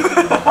sure there.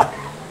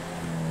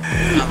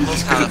 Look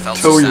how that felt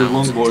Tow your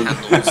sounds and longboard.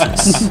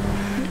 candles.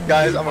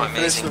 Guys, I'm gonna Quite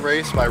finish amazing. the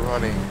race by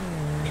running.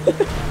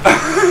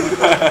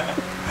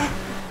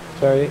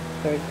 Sorry.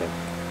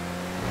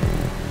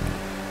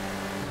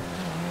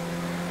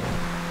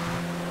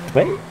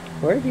 Wait,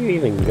 where have you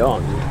even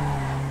gone?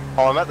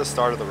 Oh, I'm at the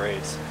start of the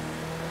race.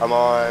 I'm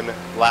on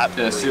lap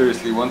 3. Yeah,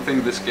 seriously, one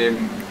thing this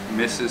game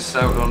misses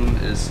out on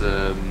is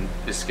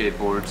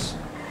skateboards.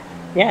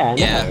 Yeah,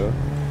 Yeah. no.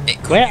 It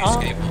could Where use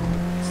are- skateboard.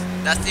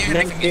 That's the only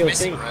Next thing he's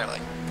missing, DLC. really.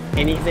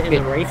 He needs it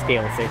in the race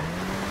DLC.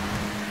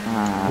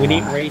 We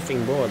need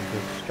racing boards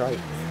with stripes.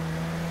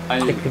 I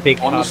Like the big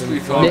honestly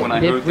carbon thought when I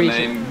Live heard the race-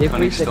 name live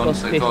Cunning race that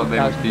Stunts, costs I thought they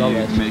would be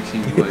 $50,000.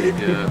 making like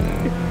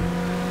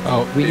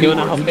Oh, we you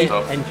wanna hop in?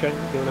 stuff. Entrant?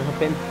 You wanna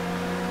hop in?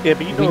 Yeah,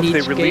 but you know We if they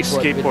need release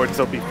skateboard with- skateboards,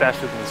 they'll be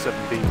faster than the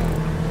 7B.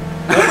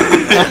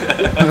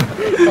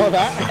 Oh,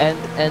 that?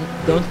 And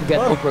don't forget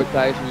off-road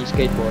tires on your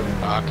skateboard.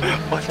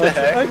 What the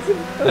heck?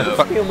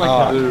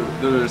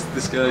 There's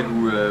this guy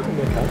who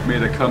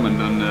made a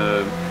comment on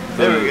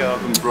There we go.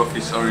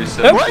 Broffi's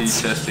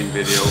RE70 testing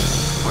video,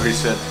 where he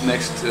said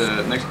next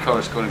car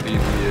is going to be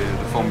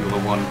the Formula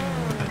 1.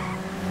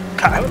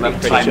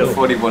 Lap time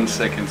 41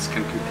 seconds,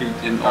 can compete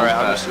in all Alright,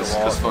 I'm just passes,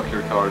 gonna cause fuck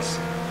your cars.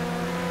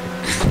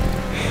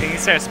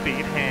 These are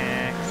speed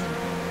hacks.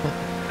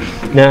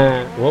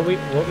 Nah, what we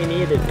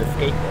need is a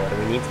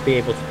skateboard. We need to be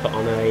able to put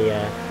on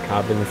a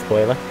carbon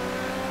spoiler.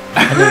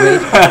 But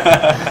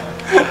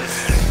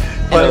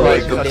Yeah,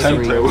 like, like cut the some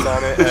tempo. rims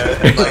on it,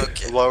 and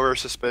like lower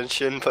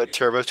suspension, put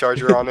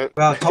turbocharger on it.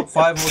 Well, top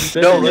 5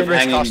 all No, the liveries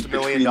Hanging cost $1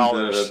 million.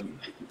 between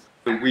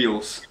the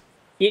wheels.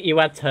 You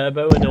add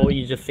turbo and all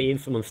you just see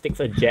is someone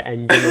sticks a jet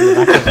engine on the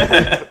back of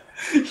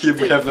it. Here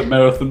we have the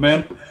marathon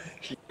man.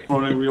 He's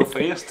running real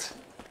fast.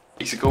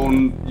 He's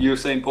going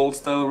Usain Bolt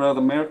style around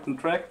the marathon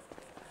track.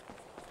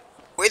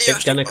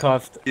 It's gonna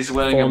cost He's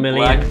wearing 4 a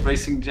million. black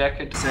racing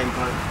jacket. same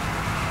time.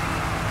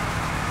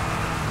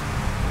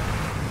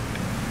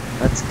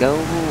 Let's go.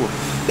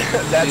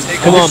 That's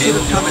Come on. See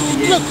them come at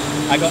the end.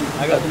 I got.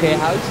 Okay,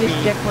 how is this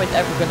checkpoint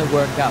ever gonna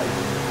work out?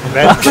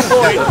 That's the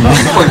point.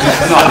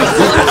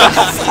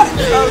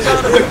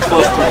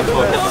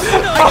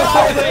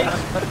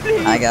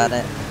 I got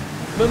it.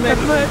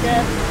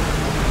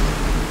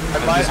 I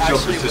might This job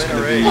actually is just win a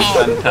gonna be race.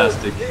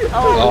 fantastic.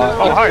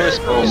 Oh, hi.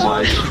 Oh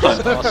my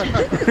god.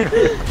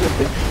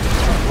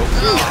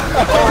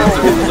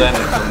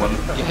 Landed someone.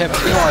 You have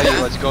no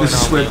idea what's going This is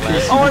on. where with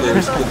PC your last-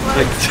 players get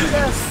picked.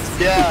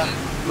 Yeah,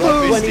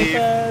 love me, Steve.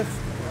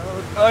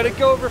 I didn't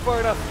go over far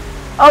enough.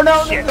 Oh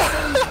no!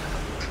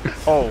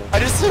 Oh. I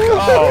just took Oh,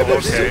 off and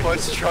there's okay. just a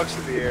bunch of trucks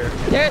in the air.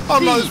 There's Oh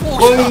no, Steve.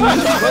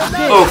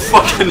 Oh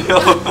fucking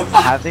hell.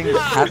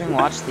 Having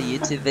watched the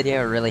YouTube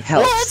video really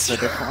helps with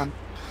this one.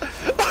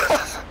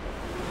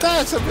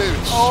 That's a bit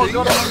Oh cheap.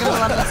 god, I'm gonna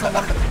land on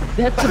someone.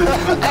 That's a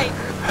hey.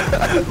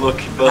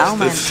 Lucky How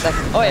am I in bastards.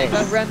 second Oh yeah,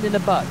 place? got rammed in the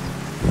butt.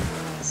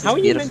 This is How are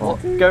you meant beautiful.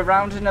 to Go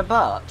round in a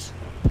butt.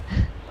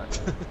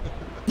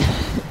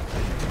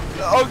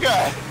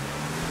 Okay.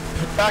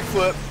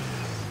 Backflip.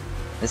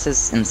 This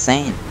is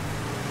insane.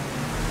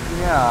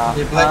 Yeah.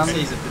 Yeah, blame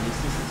Caesar for this.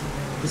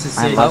 This is I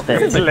Caesar. love it.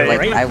 This is Like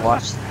great. I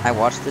watched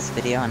this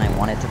video and I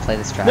wanted to play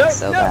this track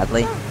so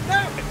badly.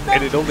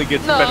 And it only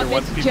gets No, better it's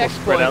once a people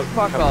spread checkpoint. out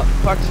Fuck and off.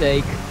 Fuck's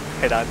sake.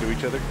 head on to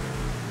each other.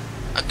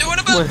 I'm doing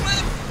a backflip!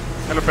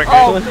 Hello, Frank.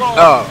 Oh god.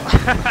 Oh,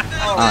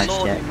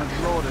 Oh shit.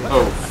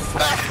 Oh,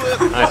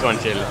 nice one,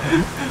 chill.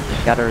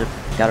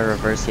 Gotta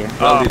reverse here.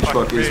 rally fuck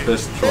truck is me.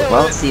 best truck.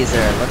 Well,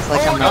 Caesar, looks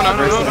like I'm not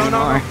reversing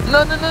anymore.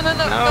 No, no, no, no,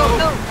 no, no,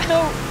 no,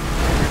 no.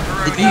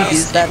 Did you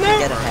use that to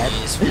get ahead?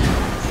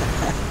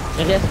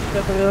 Rest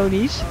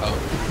pepperonis.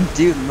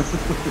 Dude,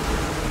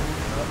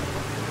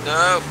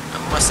 No,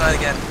 I'm on my side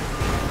again.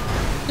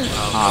 Aw,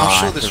 I'm I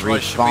sure have this to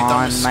race should be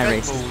done with respawn my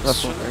races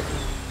skateboards.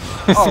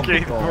 before.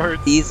 Skateboard.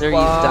 Caesar, you've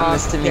done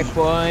this to me.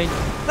 Checkpoint.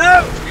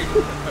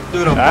 Do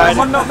it on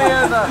Someone knocked me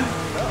over.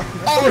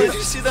 Oh, did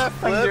you see that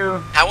Thank flip? you.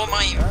 How am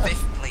I in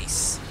 5th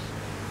place?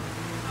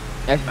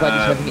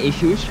 Everybody's having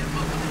issues.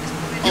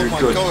 Oh You're my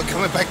good. god, we're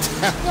coming back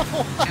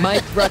down. My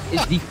truck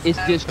is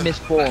just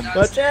misformed.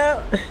 Watch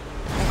out! I'm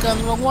going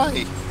the wrong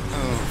way.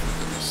 Oh, for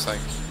goodness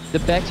sake. The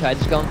backside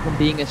has gone from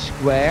being a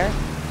square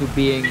to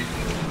being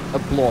a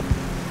blob.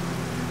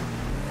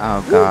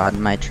 Oh god,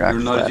 my truck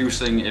You're not flipped.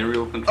 using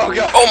aerial control. Oh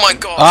god. Oh my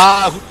god!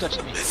 Ah, who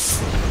touched me?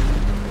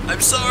 I'm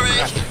sorry!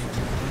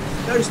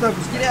 No,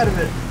 Snuggles, get out of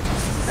it.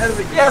 Out of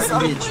it, you Yes,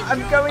 fucking bitch.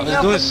 I'm I going was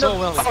up doing in so the...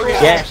 well.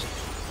 Yes.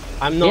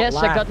 I'm not Yes,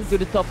 I got last. into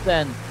the top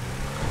 10.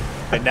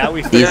 And now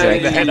we Caesar, I start the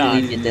can't head on.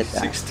 believe you did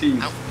that. 16.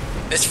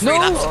 There's 3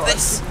 laps of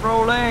this.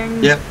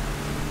 Rolling. Yep.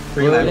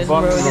 3 laps.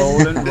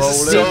 Rolling. This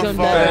is Please so don't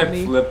far. die on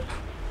me. Flip.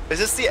 Is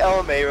this the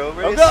LMA road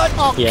race? Oh god.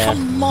 Oh, Yeah.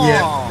 come on.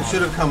 Yeah, it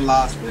should have come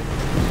last bit.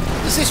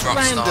 Is this Rockstar.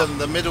 random,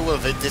 the middle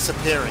of it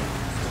disappearing?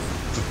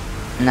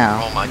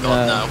 No, Oh my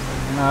god, no.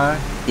 No.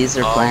 these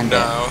are Oh planned in.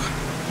 no.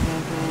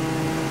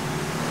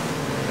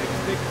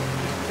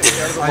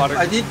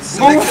 I did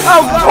select it.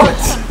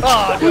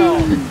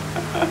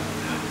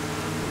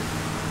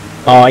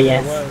 Oh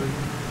yes.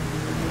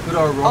 Good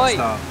old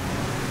Rockstar.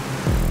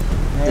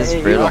 This is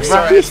Hey, brutal.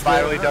 Rockstar has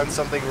finally done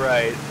something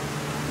right.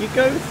 You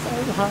go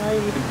so high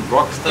in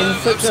Rockstar.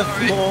 such a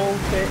sorry. small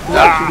bit. Who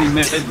actually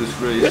made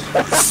this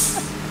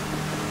race?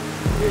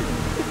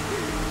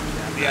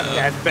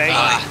 That's bang.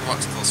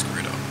 Rockstar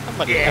screwed up.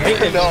 I think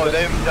this, No,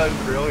 they've done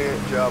a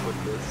brilliant job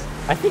with this.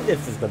 I think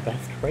this is the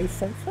best race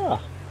so far.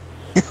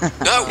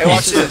 No! Hey,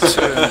 watch this.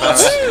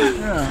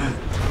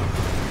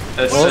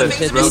 As Well, said,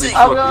 things rally missing.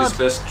 truck Oh, God. is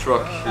best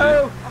truck.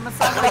 Oh, I'm a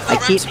sandwich. I keep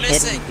Ramps hitting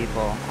missing.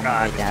 people on the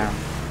way down.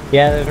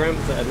 Yeah, there's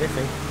ramps that are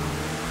missing.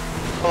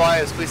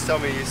 Elias, please tell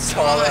me you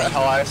saw that,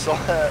 how I saw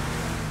that.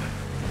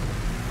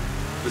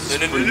 This is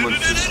pretty much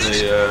just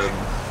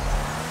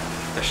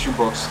a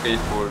shoebox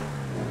skateboard.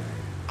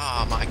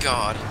 Oh my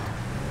god.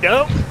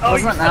 No! Oh,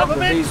 you Doesn't son of help a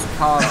that bitch! these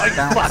cars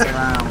bounce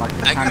around like a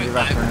I candy go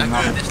wrapper in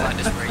another this like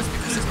this race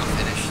because it's not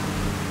finished.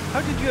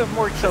 How did you have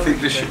more I acceleration?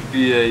 think this should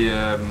be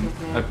a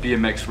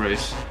BMX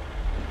race.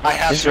 I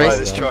have This to buy race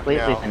this is truck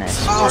completely now. finished.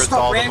 It's Oh, worth stop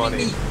all the ramming money.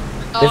 me!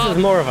 This is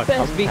more of a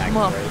Best big compact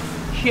mom. race.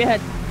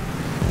 Shit.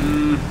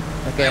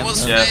 Okay. It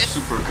was Yeah, fifth.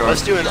 supercars.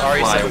 Let's do an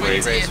RE7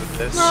 flyaways. race with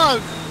this. No!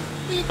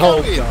 Where you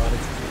Oh going? god.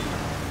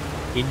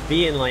 He'd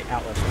be in like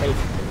outer space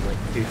in like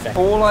 2 seconds.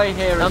 All I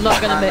hear is I'm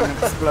not gonna random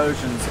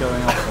explosions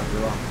going off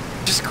everywhere.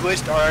 Just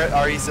glitched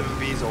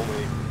RE7Bs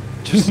only.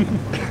 Just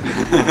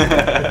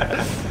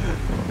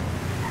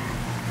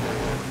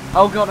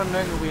Oh god, I'm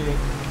doing a wheelie.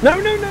 No,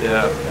 no, no.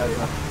 Yeah.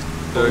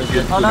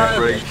 Good Oh no!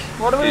 break.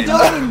 What are we in.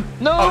 doing?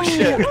 No! oh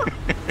shit!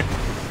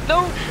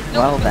 No!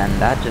 Well then,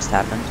 that just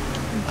happened.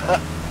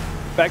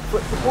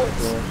 Backflip for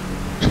points.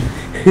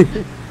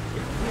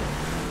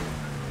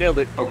 Nailed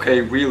it.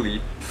 Okay, wheelie.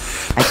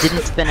 I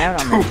didn't spin out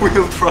on that.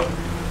 Wheel drop.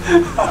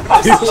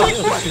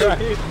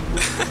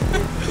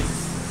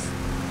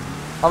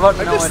 I've got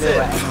I no missed idea it.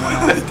 what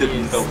anyone else Didn't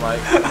is help. like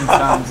in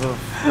terms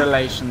of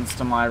relations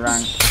to my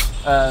rank.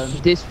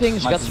 This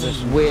thing's My got position.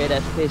 some weird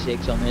ass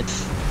physics on it.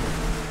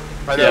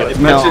 I know. Yeah, it's-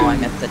 No, I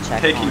imagine missed the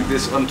checkpoint. taking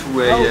this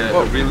onto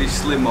a really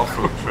slim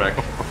off-road track.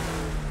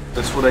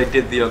 That's what I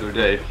did the other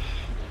day.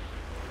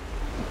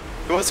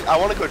 I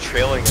want to go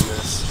trailing in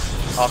this.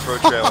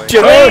 Off-road trailing.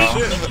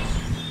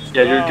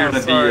 Yeah, you're Oh,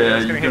 gonna sorry, I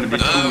was be gonna hit the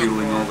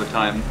two-wheeling all the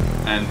time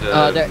and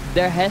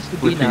There has to be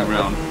flipping now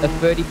around. a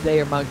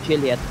 30-player Mount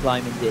Chiliad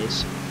climbing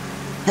this.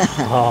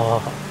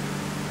 Oh.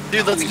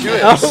 Dude, let's do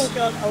it. Oh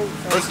god, oh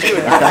god. Let's do it.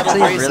 It's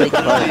actually Race really it.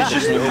 close. Just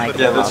Just in open like it.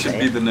 Yeah, that all should day.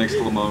 be the next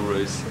Le Mans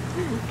race.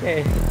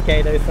 Okay,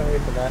 no, sorry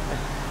for that.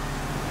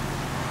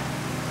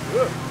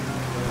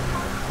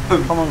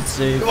 Come on,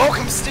 Steve.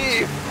 Welcome,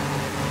 Steve.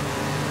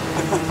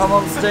 Come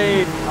on,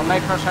 Steve. I'll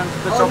make crash into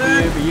the top of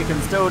you, but you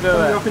can still do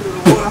it.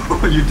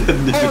 Oh, you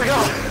didn't even. Oh my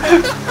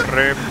god.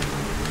 Rip.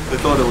 I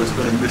thought I was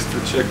gonna miss the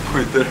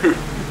checkpoint there.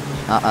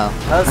 Uh-oh.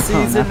 That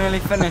season nearly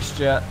finished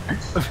yet.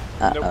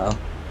 Uh-oh.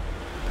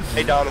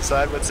 Hey, Don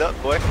aside, what's up,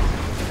 boy?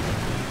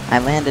 I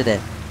landed it.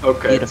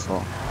 Okay.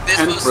 Beautiful. This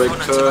was Handbrake fun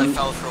until I turn.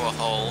 fell through a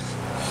hole.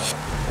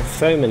 There's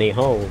so many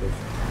holes.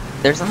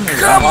 There's only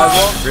I one.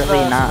 was Really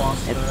first not.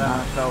 once, It's but then I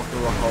not. fell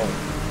through a hole.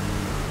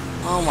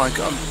 Oh my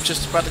god, I'm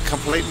just about to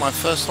complete my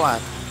first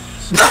lap.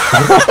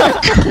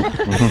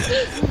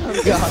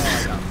 Oh god.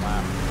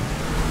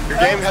 Your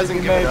game hasn't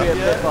You given may be a up bit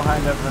yet.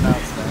 behind everyone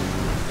else then.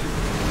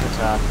 Good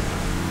job.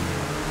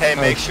 Hey,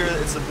 make sure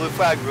that it's the blue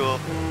flag rule.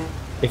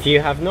 If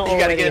you have not You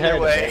gotta already get in their heard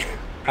of way. it,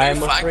 I am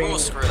Blue flag offering. rule,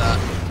 screw that.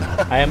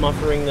 I am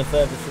offering the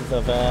services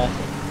of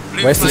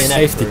Blue Where's the flag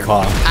safety group.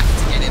 car? have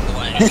to get in the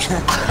way.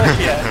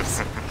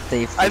 Yes.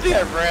 Safety. I think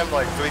I've rammed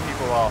like 3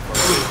 people off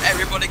already.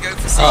 Everybody go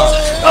for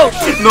Caesar.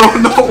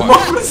 No,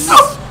 Marcus, no!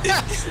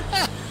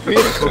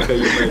 Okay,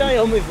 you made Did I it.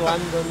 almost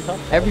land on top?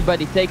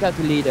 Everybody take out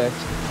the leaders.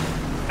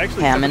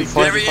 Actually, Hey, I'm in somebody-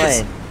 fourth There he is.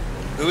 place.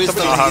 Who is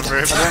the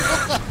leader?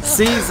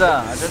 Caesar!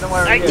 I don't know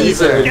where he is.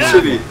 Caesar. Caesar,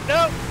 Chili,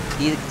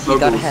 He No got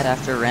goals. ahead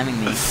after ramming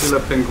me. Silla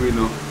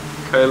Penguino,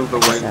 Kyle the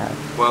White, Sad.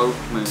 Wild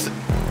Man.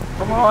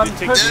 Come on, You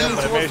take push the me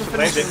jump, towards the but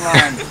I managed to finishing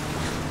land line.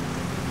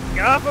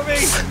 Get off of me!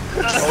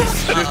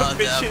 Oh,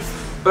 Bitches.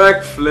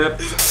 Backflip.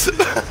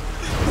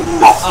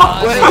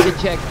 Oh, I made the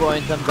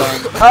checkpoint, I'm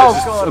done. Oh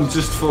god! I'm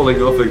just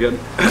falling off again.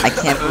 I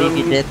can't believe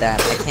you did that.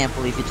 I can't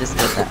believe you just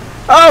did that.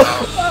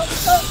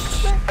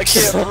 I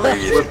can't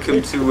breathe.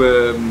 Welcome to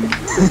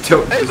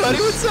Hey, buddy,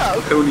 what's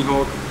up? Tony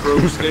Hawk Pro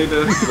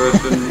Skater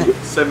version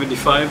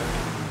 75.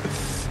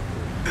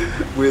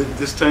 With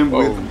this time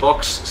with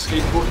box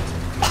skateboard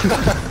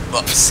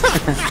Whoops.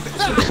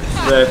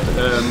 that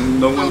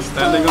no one's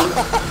standing on,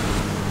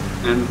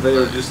 and they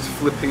are just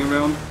flipping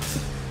around.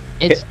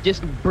 It's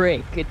just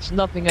brick, it's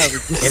nothing else,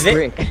 it's just Is it?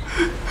 brick.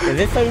 Is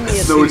this only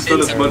a No, it's not two-seater?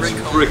 as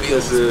much brick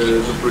as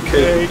the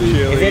briquette would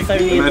be. Is this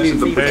only a Imagine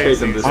the two-seater?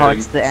 briquette in this Oh, thing.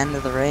 it's the end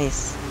of the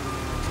race.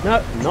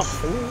 No, not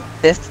for me.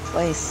 5th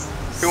place.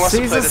 Who wants to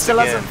play Caesar this still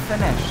again? hasn't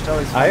finished. Oh,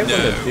 he's I fine. want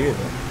to do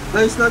this.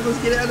 No, Snuggles,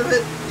 get out of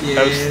it.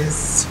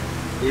 Yes.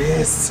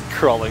 Yes.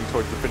 Crawling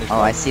towards the finish Oh,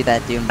 line. I see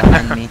that doom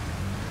behind me.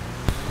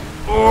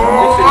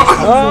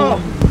 Oh!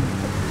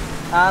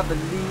 I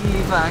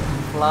believe I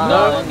can fly.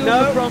 No,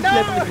 no, front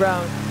flip on the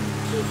ground.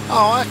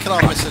 Oh, how can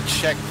I miss a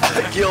check?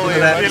 Gilliam,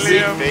 That I've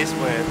Gilliam. seen face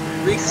plant.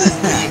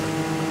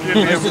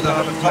 Most of the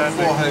top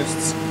 4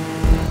 hosts.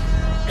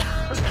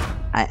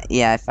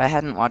 Yeah, if I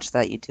hadn't watched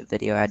that YouTube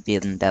video, I'd be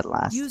in dead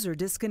last. User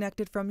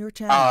disconnected from your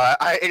channel.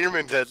 I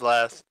airman dead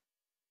last.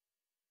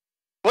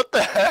 What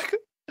the heck?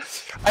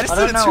 I just I did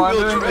don't a know, I'm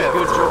two-wheel doing a drift.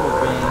 good job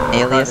of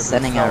being Alias incredibly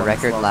setting slow a and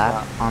record slow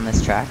lap on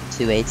this track,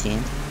 218.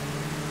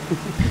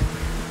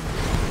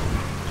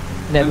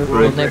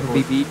 Will never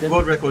be beaten.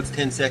 World record's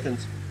 10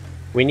 seconds.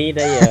 We need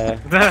a.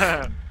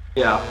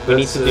 Yeah, We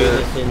need to do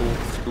this in.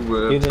 to,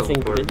 Do this in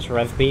teleport. glitch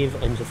Raspberries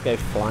and just go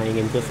flying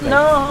into space.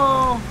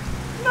 No!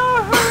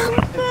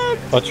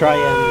 Or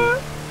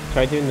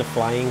try doing the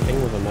flying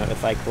thing with a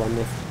motorcycle on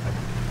this.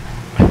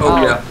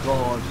 Oh yeah.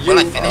 God. You, When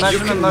I finish, you Imagine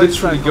can a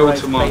literally motorcycle go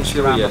race to Mount based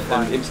around Chiliad the and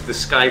flying. into the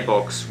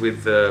skybox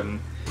with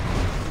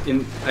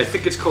I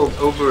think it's called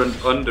over and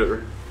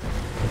under.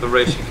 The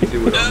race you can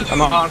do it on.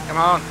 Come on, come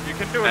on. You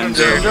can do it And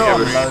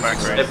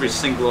every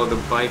single other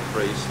bike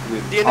race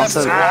with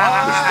Also,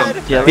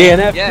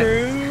 DNF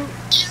crew.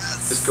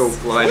 Just go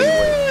gliding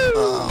away.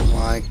 Oh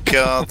my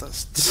god.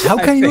 How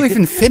can you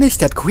even finish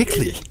that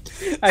quickly?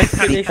 I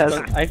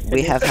finished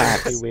we have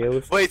hacks.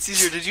 wheels. Wait,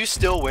 Caesar, did you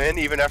still win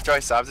even after I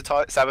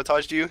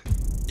sabotaged you?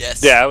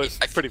 Yes. Yeah, I was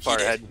pretty far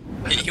ahead.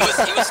 He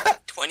was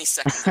 20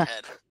 seconds ahead.